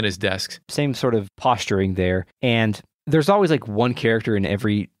still sitting at his desk. Same sort of posturing there. And there's always like one character in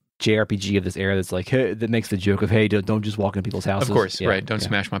every JRPG of this era that's like, hey, that makes the joke of, hey, don't just walk in people's houses. Of course, right. Don't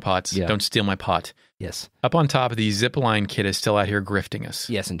smash my pots. Yeah. Don't steal my pot. Yes. Up on top, the zipline kid is still out here grifting us.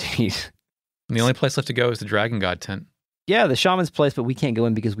 Yes, indeed. And the only place left to go is the Dragon God tent. Yeah, the shaman's place, but we can't go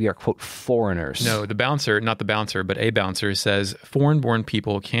in because we are, quote, foreigners. No, the bouncer, not the bouncer, but a bouncer says foreign-born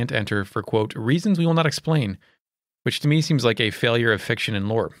people can't enter for, quote, reasons we will not explain, which to me seems like a failure of fiction and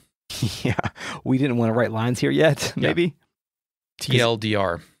lore. Yeah, we didn't want to write lines here yet, maybe?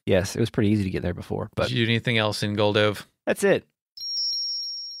 TLDR. Yes, it was pretty easy to get there before. But Did you do anything else in Guldov? that's it.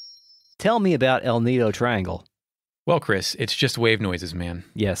 Tell me about El Nido Triangle. Well, Chris, it's just wave noises, man.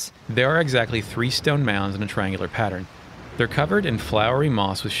 Yes. There are exactly 3 stone mounds in a triangular pattern. They're covered in flowery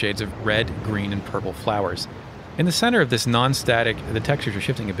moss with shades of red, green, and purple flowers. In the center of this non-static, the textures are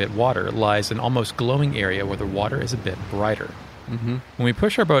shifting a bit, water, lies an almost glowing area where the water is a bit brighter. Mm-hmm. When we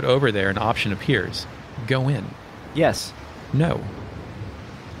push our boat over there, an option appears. Go in. Yes. No.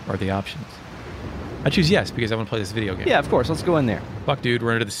 Are the options. I choose yes because I want to play this video game. Yeah, of course. Let's go in there. Fuck, dude,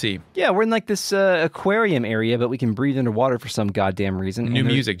 we're under the sea. Yeah, we're in like this aquarium area, but we can breathe underwater for some goddamn reason. New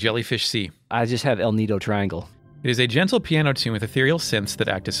music, Jellyfish Sea. I just have El Nido Triangle. It is a gentle piano tune with ethereal synths that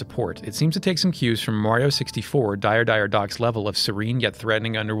act as support. It seems to take some cues from Mario 64, Dire Doc's level of serene yet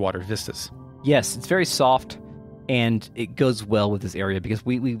threatening underwater vistas. Yes, it's very soft, and it goes well with this area because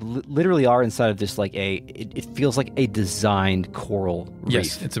we literally are inside of this like it feels like a designed coral reef.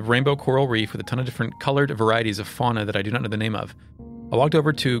 Yes, it's a rainbow coral reef with a ton of different colored varieties of fauna that I do not know the name of. I walked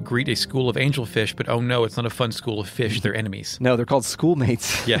over to greet a school of angelfish, but oh no, it's not a fun school of fish. They're enemies. No, they're called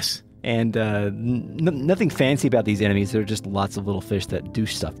schoolmates. Yes. And nothing fancy about these enemies. They're just lots of little fish that do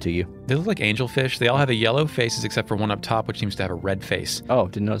stuff to you. They look like angelfish. They all have a yellow faces except for one up top, which seems to have a red face. Oh,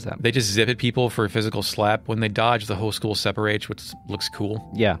 didn't notice that. They just zip at people for a physical slap. When they dodge, the whole school separates, which looks cool.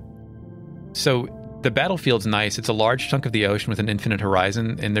 Yeah. So the battlefield's nice. It's a large chunk of the ocean with an infinite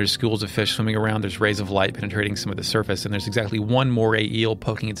horizon, and there's schools of fish swimming around. There's rays of light penetrating some of the surface, and there's exactly one moray eel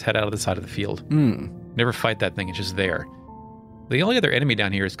poking its head out of the side of the field. Never fight that thing. It's just there. The only other enemy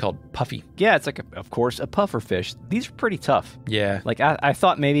down here is called Puffy. Yeah, it's like, of course, a puffer fish. These are pretty tough. Yeah. Like, I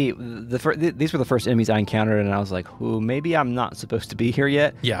thought maybe these were the first enemies I encountered, and I was like, maybe I'm not supposed to be here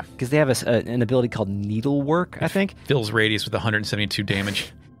yet. Yeah. Because they have an ability called needlework, I think. Fills radius with 172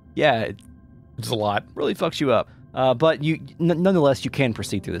 damage. Yeah. It's a lot. Really fucks you up. But nonetheless, you can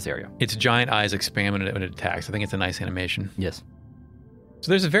proceed through this area. Its giant eyes expand when it attacks. I think it's a nice animation. Yes. So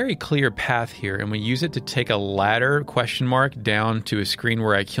there's a very clear path here, and we use it to take a ladder, down to a screen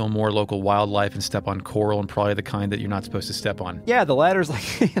where I kill more local wildlife and step on coral, and probably the kind that you're not supposed to step on. Yeah, the ladder's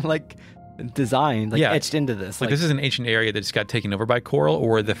like designed, etched into this. Like this is an ancient area that just got taken over by coral,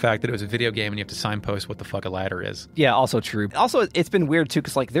 or the fact that it was a video game and you have to signpost what the fuck a ladder is. Yeah, also true. Also, it's been weird too,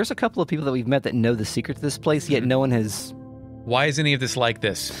 because like there's a couple of people that we've met that know the secret to this place, yet no one has... Why is any of this like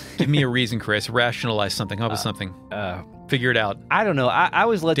this? Give me a reason, Chris. Rationalize something. Come up with something. Figure it out. I don't know. I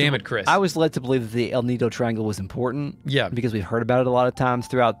was led Damn it, Chris. I was led to believe that the El Nido Triangle was important. Yeah. Because we've heard about it a lot of times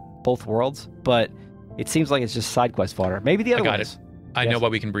throughout both worlds, but it seems like it's just side quest fodder. Maybe the other I got ones. it. I know why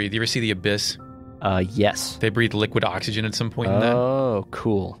we can breathe. You ever see The Abyss? Yes. They breathe liquid oxygen at some point in that. Oh,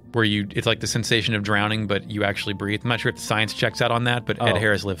 cool. Where it's like the sensation of drowning, but you actually breathe. I'm not sure if the science checks out on that, but Ed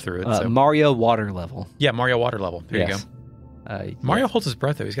Harris lived through it. So. Mario water level. Yeah, Mario water level. There you go. Mario holds his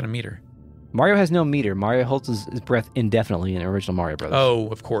breath, though. He's got a meter. Mario has no meter. Mario holds his breath indefinitely in original Mario Brothers. Oh,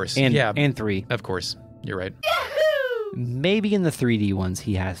 of course. And 3. Of course. You're right. Maybe in the 3D ones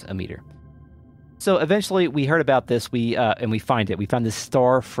he has a meter. So eventually we heard about this, and we find it. We found this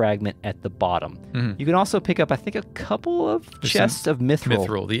star fragment at the bottom. Mm-hmm. You can also pick up, I think, a couple of chests of mithril.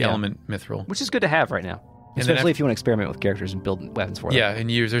 Mithril, the element mithril. Which is good to have right now. Especially if you want to experiment with characters and build weapons for them. Yeah, and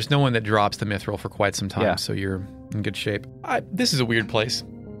there's no one that drops the mithril for quite some time, so you're in good shape. This is a weird place.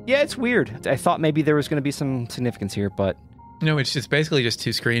 Yeah, it's weird. I thought maybe there was going to be some significance here, but... No, it's basically just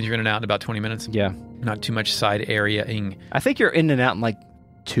 2 screens. You're in and out in about 20 minutes. Yeah. Not too much side area-ing. I think you're in and out in like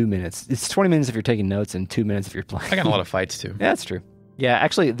 2 minutes. It's 20 minutes if you're taking notes and 2 minutes if you're playing. I got a lot of fights, too. Yeah, that's true. Yeah,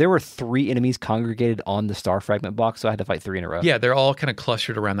 actually, there were 3 enemies congregated on the star fragment box, so I had to fight 3 in a row. Yeah, they're all kind of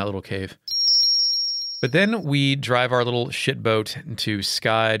clustered around that little cave. But then we drive our little shit boat into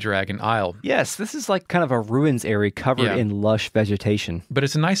Sky Dragon Isle. Yes, this is like kind of a ruins area covered in lush vegetation. But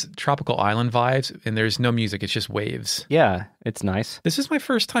it's a nice tropical island vibes, and there's no music. It's just waves. Yeah, it's nice. This is my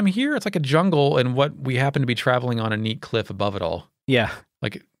first time here. It's like a jungle, and what we happen to be traveling on a neat cliff above it all. Yeah.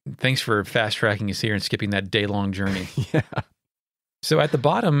 Like, thanks for fast-tracking us here and skipping that day-long journey. Yeah. So at the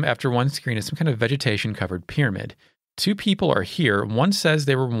bottom, after one screen, is some kind of vegetation-covered pyramid. 2 people are here. One says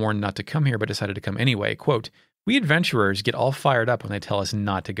they were warned not to come here, but decided to come anyway. Quote, "We adventurers get all fired up when they tell us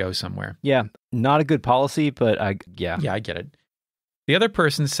not to go somewhere." Yeah, not a good policy, but Yeah, I get it. The other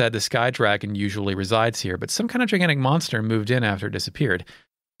person said the Sky Dragon usually resides here, but some kind of gigantic monster moved in after it disappeared.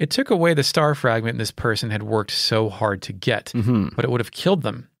 It took away the star fragment this person had worked so hard to get, but it would have killed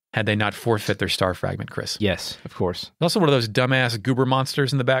them. had they not forfeit their star fragment, Chris. Yes, of course. There's also one of those dumbass goober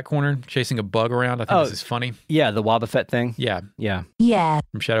monsters in the back corner chasing a bug around. I think this is funny. Yeah, the Wobbuffet thing. Yeah. Yeah. Yeah.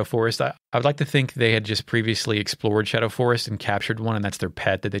 From Shadow Forest. I would like to think they had just previously explored Shadow Forest and captured one, and that's their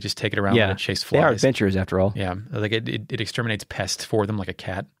pet, that they just take it around and chase flies. They are adventurers after all. Yeah. Like it exterminates pests for them like a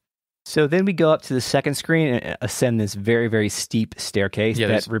cat. So then we go up to the second screen and ascend this very, very steep staircase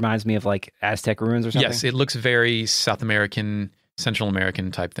that reminds me of like Aztec ruins or something. Yes, it looks very South American, Central American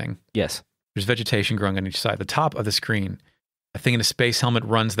type thing. Yes. There's vegetation growing on each side. The top of the screen, a thing in a space helmet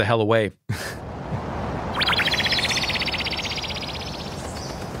runs the hell away.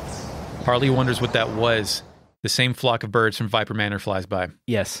 Harley wonders what that was. The same flock of birds from Viper Manor flies by.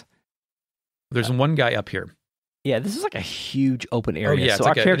 Yes. There's one guy up here. Yeah, this is like a huge open area. Yeah, so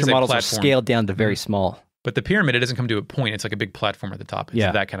our character models are scaled down to very small. But the pyramid, it doesn't come to a point. It's like a big platform at the top.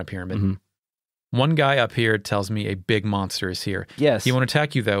 It's that kind of pyramid. Mm-hmm. One guy up here tells me a big monster is here. Yes. He won't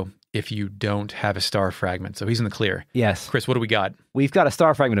attack you, though, if you don't have a star fragment. So he's in the clear. Yes. Chris, what do we got? We've got a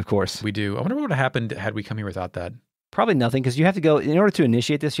star fragment, of course. We do. I wonder what would have happened had we come here without that. Probably nothing, because you have to go, in order to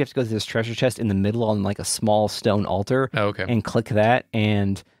initiate this, you have to go to this treasure chest in the middle on like a small stone altar. Oh, okay. And click that,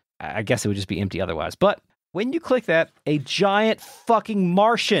 and I guess it would just be empty otherwise. But when you click that, a giant fucking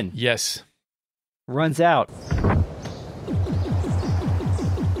Martian runs out.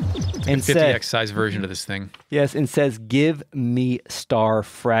 And 50x size version of this thing. Yes, and says, "Give me star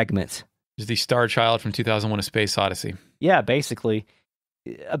fragments." Is the Star Child from 2001: A Space Odyssey. Yeah, basically.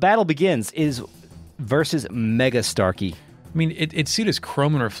 A battle begins versus Mega Starkey. I mean, it's suited as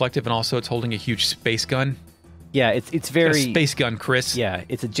chrome and reflective, and also it's holding a huge space gun. Yeah, it's very... It's a space gun, Chris. Yeah,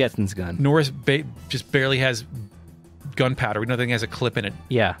 it's a Jetsons gun. Norris just barely has gunpowder. We know the thing has a clip in it.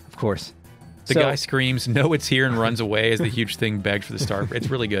 Yeah, of course. The guy screams, "No, it's here," and runs away as the huge thing begged for the star. It's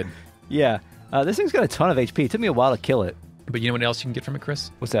really good. Yeah. This thing's got a ton of HP. It took me a while to kill it. But you know what else you can get from it,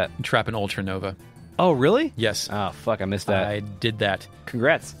 Chris? What's that? Trap an Ultra Nova. Oh, really? Yes. Oh, fuck, I missed that. I did that.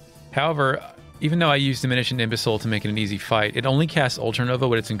 Congrats. However, even though I used Diminished Imbecile to make it an easy fight, it only casts Ultra Nova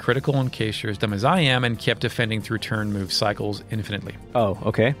when it's in critical in case you're as dumb as I am and kept defending through turn move cycles infinitely. Oh,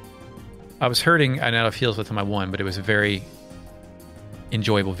 okay. I was hurting and out of heals with him I won, but it was a very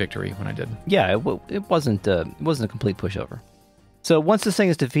enjoyable victory when I did. Yeah, it wasn't a complete pushover. So once this thing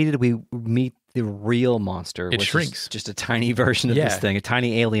is defeated, we meet the real monster. It which shrinks. Is just a tiny version of this thing, a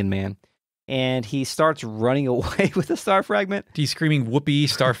tiny alien man. And he starts running away with the star fragment. He's screaming, "Whoopee,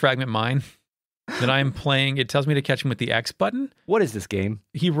 star fragment mine." Then I'm playing, it tells me to catch him with the X button. What is this game?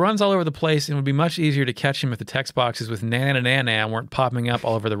 He runs all over the place, and it would be much easier to catch him if the text boxes with "nan and nan" weren't popping up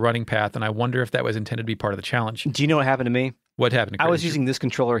all over the running path, and I wonder if that was intended to be part of the challenge. Do you know what happened to me? What happened to Chris? I was using this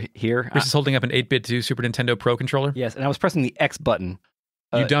controller here. Chris is holding up an 8-bit 2 Super Nintendo Pro controller? Yes, and I was pressing the X button.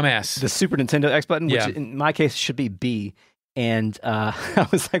 You dumbass. The Super Nintendo X button, which in my case should be B. And I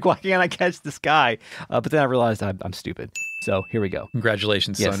was like, why can't I catch this guy? But then I realized I'm stupid. So here we go.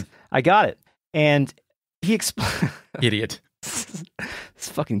 Congratulations, son. I got it. And he explains... Idiot. This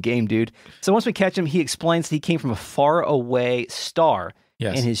fucking game, dude. So once we catch him, he explains that he came from a far away star.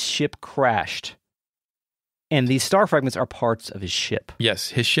 Yes. And his ship crashed. And these star fragments are parts of his ship. Yes,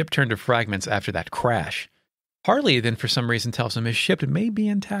 his ship turned to fragments after that crash. Harley then, for some reason, tells him his ship may be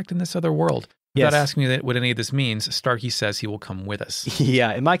intact in this other world. Without asking me what any of this means, Starkey says he will come with us.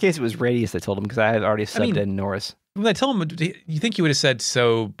 Yeah, in my case, it was Radius that told him because I had already subbed in Norris. When I tell him, you think he would have said,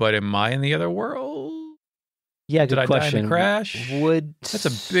 "So, but am I in the other world?" Yeah, good Did question. I die in a crash? That's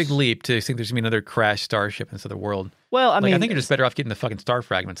a big leap to think there's going to be another crash starship in this other world. Well, I mean, I think you're just better off getting the fucking star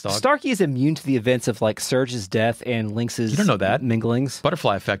fragments, dog. Starkey is immune to the events of like Surge's death and Lynx's You don't know that. minglings.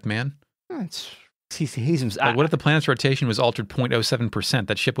 Butterfly effect, man. He's what if the planet's rotation was altered 0.07%?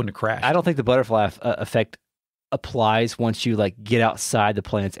 That ship wouldn't have crashed. I don't think the butterfly effect applies once you like get outside the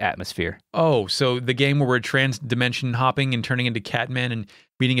planet's atmosphere. Oh, so the game where we're trans-dimension hopping and turning into Catmen and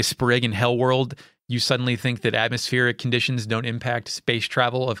meeting a sprig in Hell World, you suddenly think that atmospheric conditions don't impact space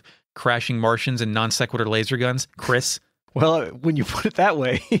travel of crashing Martians and non-sequitur laser guns? Chris? Well, when you put it that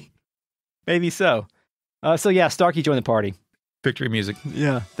way, maybe so. So yeah, Starkey joined the party. Victory music.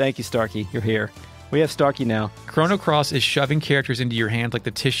 Yeah. Thank you, Starkey. You're here. We have Starkey now. Chrono Cross is shoving characters into your hand like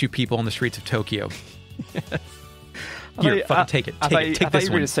the tissue people on the streets of Tokyo. Here, fucking take it. Take I thought you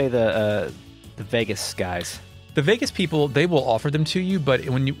were going to say the Vegas guys. The Vegas people, they will offer them to you, but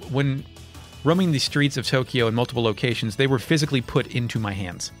when roaming the streets of Tokyo in multiple locations, they were physically put into my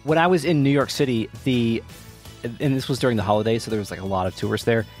hands. When I was in New York City, and this was during the holidays, so there was like a lot of tourists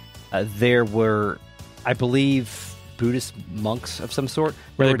there. There were, I believe, Buddhist monks of some sort.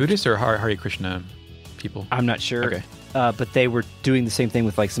 Were they Buddhist or Hare Krishna people? I'm not sure. Okay. But they were doing the same thing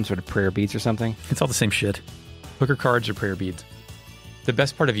with like some sort of prayer beads or something. It's all the same shit. Hooker cards or prayer beads. The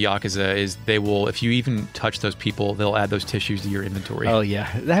best part of Yakuza is they will, if you even touch those people, they'll add those tissues to your inventory. Oh,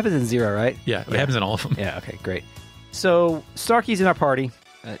 yeah. That happens in Zero, right? Yeah, it happens in all of them. Yeah, okay, great. So, Starkey's in our party.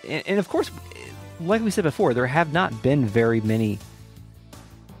 And of course, like we said before, there have not been very many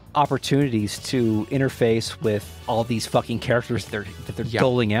opportunities to interface with all these fucking characters that they're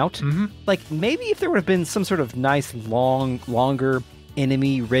doling out. Mm-hmm. Like, maybe if there would have been some sort of nice, longer,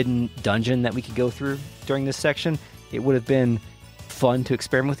 enemy-ridden dungeon that we could go through during this section, it would have been fun to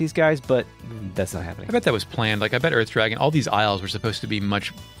experiment with these guys, but that's not happening. I bet that was planned. Like, I bet Earth Dragon, all these isles were supposed to be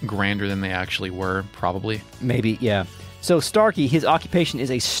much grander than they actually were, probably. Maybe, yeah. So, Starkey, his occupation is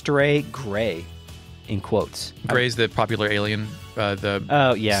a stray gray, in quotes. Gray's the popular alien,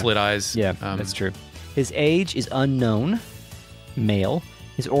 slit eyes. Yeah, that's true. His age is unknown, male.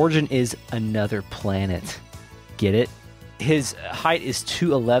 His origin is another planet. Get it? His height is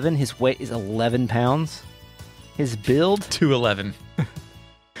 2'11". His weight is 11 pounds. His build... 2'11".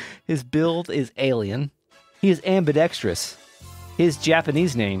 His build is alien. He is ambidextrous. His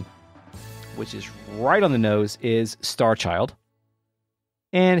Japanese name, which is right on the nose, is Starchild.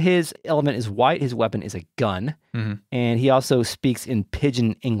 And his element is white. His weapon is a gun. Mm-hmm. And he also speaks in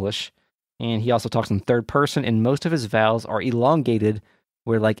pidgin English. And he also talks in third person. And most of his vowels are elongated,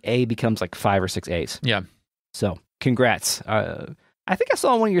 where like A becomes like 5 or 6 A's. Yeah. So, congrats. I think I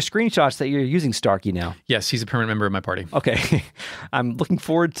saw in one of your screenshots that you're using Starkey now. Yes, he's a permanent member of my party. Okay. I'm looking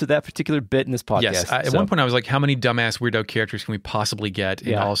forward to that particular bit in this podcast. Yes. At one point, I was like, how many dumbass weirdo characters can we possibly get?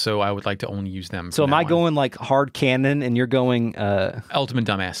 And also, I would like to only use them. So am I going like hard canon and you're going... ultimate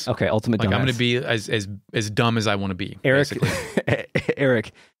dumbass. Okay, ultimate dumbass. I'm going to be as dumb as I want to be, Eric, basically.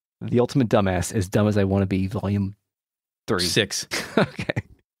 Eric, the ultimate dumbass, as dumb as I want to be, volume 3. 6. Okay.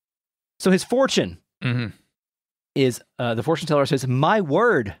 So his fortune... Mm-hmm. is the fortune teller says, "My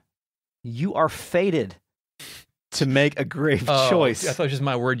word, you are fated to make a grave choice." I thought it was just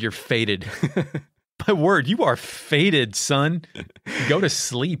my word, you're fated. My word, you are fated, son. Go to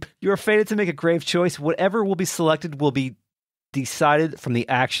sleep. You are fated to make a grave choice. Whatever will be selected will be decided from the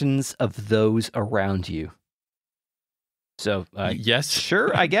actions of those around you. So, yes.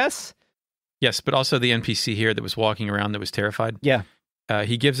 Sure, I guess. Yes, but also the NPC here that was walking around that was terrified. Yeah.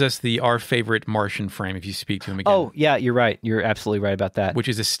 He gives us our favorite Martian frame if you speak to him again. Oh, yeah, you're right. You're absolutely right about that. Which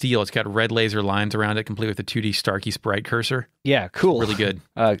is a steel. It's got red laser lines around it, complete with a 2D Starkey sprite cursor. Yeah, cool. It's really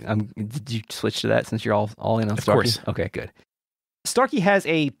good. Did you switch to that since you're all in on Starkey? Of course. Okay, good. Starkey has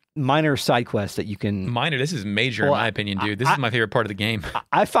a minor side quest that you can... Minor? This is major in my opinion, dude. This is my favorite part of the game.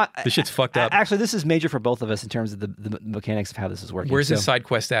 I find this shit's fucked up. Actually, this is major for both of us in terms of the mechanics of how this is working. Where's this side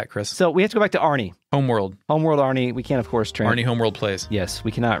quest at, Chris? So we have to go back to Arnie. Homeworld Arnie. We can't, of course, Arnie Homeworld plays. Yes,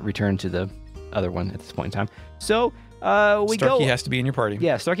 we cannot return to the other one at this point in time. So Starkey has to be in your party.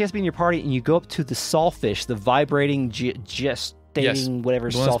 Yeah, Starkey has to be in your party, and you go up to the sawfish, the vibrating, gestating, whatever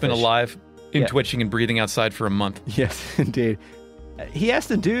the one that's sawfish. been alive, twitching and breathing outside for a month. Yes, indeed. He asked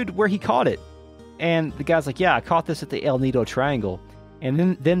the dude where he caught it. And the guy's like, yeah, I caught this at the El Nido Triangle.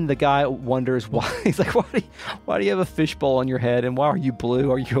 And then the guy wonders why. He's like, why do you have a fishbowl on your head? And why are you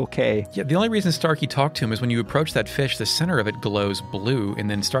blue? Are you okay? Yeah, the only reason Starkey talked to him is when you approach that fish, the center of it glows blue. And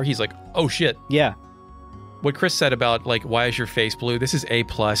then Starkey's like, oh shit. Yeah. What Chris said about, like, why is your face blue? This is A+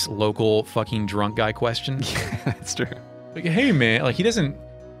 local fucking drunk guy question. Yeah, that's true. Like, hey man, like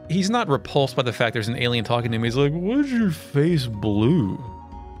he's not repulsed by the fact there's an alien talking to him. He's like, why is your face blue?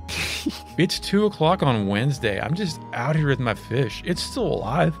 It's 2:00 on Wednesday. I'm just out here with my fish. It's still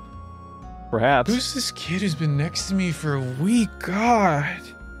alive. Perhaps. Who's this kid who's been next to me for a week? God.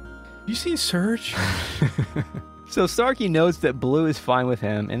 You seen Surge? So Starkey notes that blue is fine with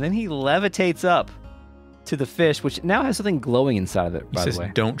him, and then he levitates up to the fish, which now has something glowing inside of it, by the way. He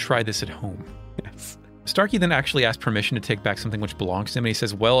says, don't try this at home. Yes. Starkey then actually asked permission to take back something which belongs to him, and he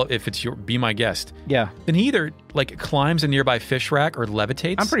says, well, if it's be my guest. Yeah. Then he either, like, climbs a nearby fish rack or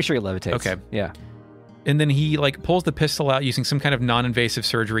levitates. I'm pretty sure he levitates. Okay. Yeah. And then he, like, pulls the pistol out using some kind of non-invasive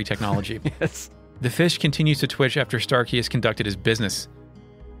surgery technology. Yes. The fish continues to twitch after Starkey has conducted his business.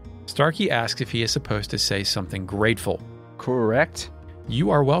 Starkey asks if he is supposed to say something grateful. Correct. You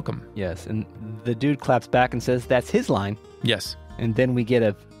are welcome. Yes. And the dude claps back and says that's his line. Yes. And then we get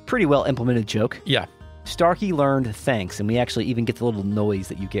a pretty well implemented joke. Yeah. Starkey learned thanks, and we actually even get the little noise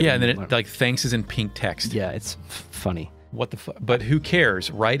that you get. Yeah, and then it, like, thanks is in pink text. Yeah, it's funny. What the fuck? But who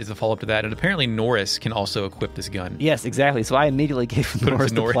cares, right? Is the follow-up to that. And apparently Norris can also equip this gun. Yes, exactly. So I immediately gave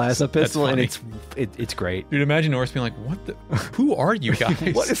Norris the plasma pistol, and it's great. Dude, imagine Norris being like, what the? Who are you guys?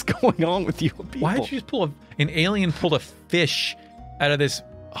 What is going on with you people? Why did you just pull an alien pulled a fish out of this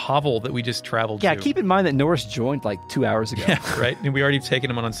hovel that we just traveled to? Yeah, keep in mind that Norris joined like 2 hours ago. Yeah, right? And we already taken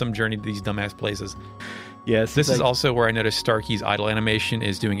him on some journey to these dumbass places. Yes. This is also where I noticed Starkey's idle animation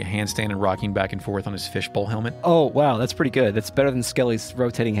is doing a handstand and rocking back and forth on his fishbowl helmet. Oh, wow. That's pretty good. That's better than Skelly's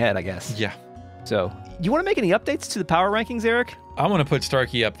rotating head, I guess. Yeah. So, you want to make any updates to the power rankings, Eric? I want to put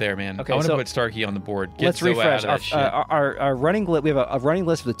Starkey up there, man. Okay, I want to so put Starkey on the board. Get let's Zoa refresh out of that shit. our running list. We have a running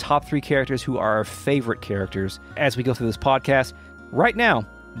list of the top 3 characters who are our favorite characters as we go through this podcast. Right now,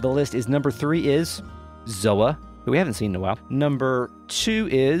 the list is number 3 is Zoa, who we haven't seen in a while. Number 2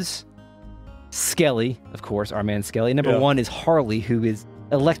 is Skelly, of course, our man Skelly. Number 1 is Harley, who is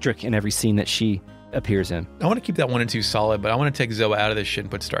electric in every scene that she appears in. I want to keep that 1 and 2 solid, but I want to take Zoa out of this shit and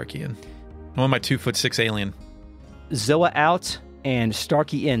put Starkey in. I want my 2'6" alien. Zoa out and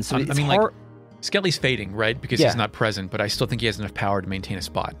Starkey in. So I mean, like, Skelly's fading, right? Because he's not present, but I still think he has enough power to maintain a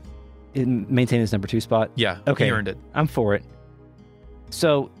spot. Maintain his number 2 spot? Yeah. Okay. He earned it. I'm for it.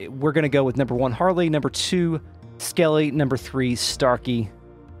 So we're going to go with number 1, Harley, number 2, Skelly, number 3, Starkey.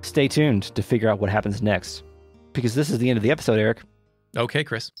 Stay tuned to figure out what happens next, because this is the end of the episode, Eric. Okay,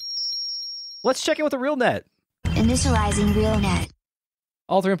 Chris. Let's check in with the real net. Initializing real net.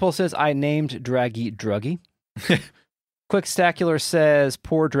 Alter Impulse says, I named Draggy Druggy. Quick Stacular says,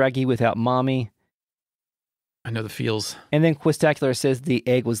 poor Draggy without mommy. I know the feels. And then Quistacular says, the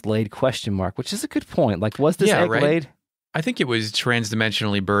egg was laid, ? Which is a good point. Like, was this egg laid? I think it was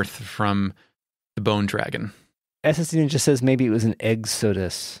transdimensionally birthed from the bone dragon. SSD Ninja says maybe it was an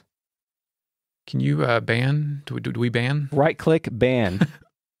exodus. Can you ban? Do we ban? Right click, ban.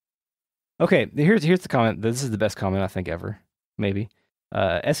 Okay, here's the comment. This is the best comment I think ever. Maybe.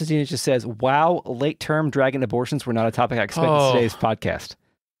 SSD Ninja says, wow, late-term dragon abortions were not a topic I expected in today's podcast.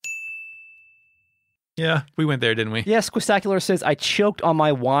 Yeah, we went there, didn't we? Yes, Quistacular says, I choked on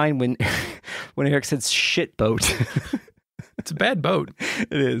my wine when when Eric said shit boat. It's a bad boat.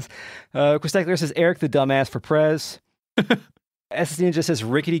 It is. Quistacular says, Eric the dumbass for Prez. SSD Ninja says,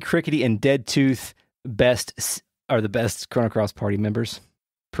 Rickety, Crickety, and Dead Tooth are the best Chrono Cross party members.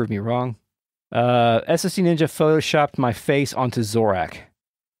 Prove me wrong. SSD Ninja photoshopped my face onto Zorak.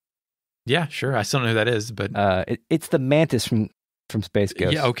 Yeah, sure. I still don't know who that is, but it's the mantis from Space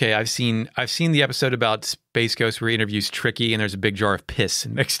Ghost. Yeah, okay. I've seen the episode about Space Ghost where he interviews Tricky, and there's a big jar of piss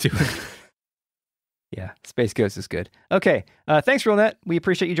next to it. Yeah, Space Ghost is good. Okay, thanks, RealNet. We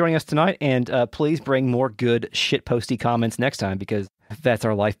appreciate you joining us tonight, and please bring more good shitposty comments next time, because that's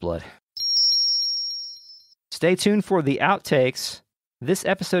our lifeblood. Stay tuned for the outtakes. This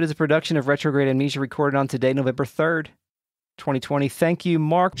episode is a production of Retrograde Amnesia, recorded on today, November 3rd, 2020. Thank you,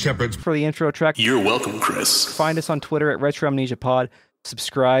 Mark Shepard, for the intro track. You're welcome, Chris. Find us on Twitter at RetroAmnesiaPod.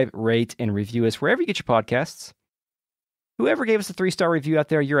 Subscribe, rate, and review us wherever you get your podcasts. Whoever gave us a 3-star review out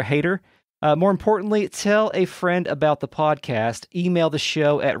there, you're a hater. More importantly, tell a friend about the podcast. Email the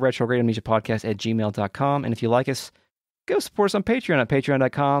show at retrogradeamnesiapodcast@gmail.com. And if you like us, go support us on Patreon at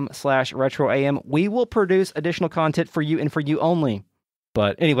patreon.com/retroam. We will produce additional content for you and for you only.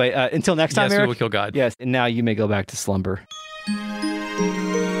 But anyway, until next time, yes, Eric. we will kill God. Yes, and now you may go back to slumber.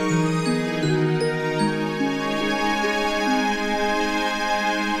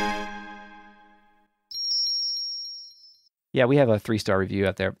 Yeah, we have a 3-star review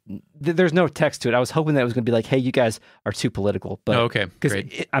out there. There's no text to it. I was hoping that it was going to be like, hey, you guys are too political. But okay,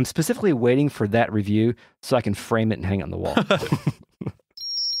 great. I'm specifically waiting for that review so I can frame it and hang it on the wall.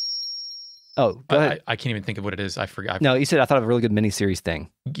 Oh, go ahead. I can't even think of what it is. I forgot. No, you said I thought of a really good miniseries thing.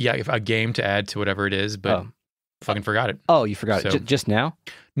 Yeah, if a game to add to whatever it is, but fucking forgot it. Oh, you forgot it just now?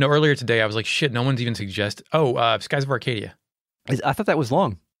 No, earlier today I was like, shit, no one's even suggested. Oh, Skies of Arcadia. I thought that was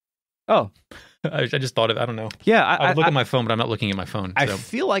long. Oh. I just thought of it. I don't know. Yeah. I look at my phone, but I'm not looking at my phone. I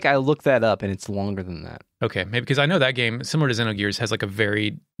feel like I looked that up and it's longer than that. Okay, maybe because I know that game, similar to Xenogears, has like a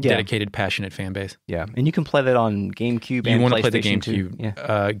very dedicated, passionate fan base. Yeah, and you can play that on GameCube and you want PlayStation to play the GameCube, too.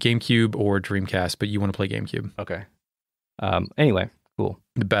 Yeah. GameCube or Dreamcast, but you want to play GameCube. Okay. Anyway, cool.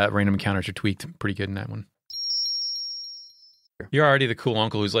 The random encounters are tweaked pretty good in that one. You're already the cool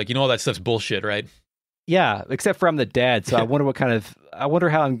uncle who's like, you know, all that stuff's bullshit, right? Yeah, except for I'm the dad, so I wonder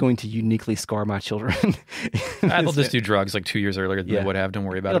how I'm going to uniquely scar my children. They'll just do drugs like 2 years earlier than they would have. Don't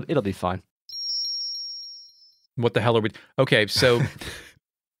worry about it. It'll be fine. What the hell are we... Okay, so...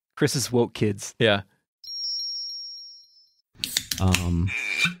 Chris's woke kids. Yeah.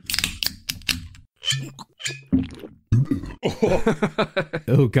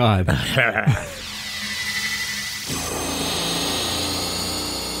 Oh, God.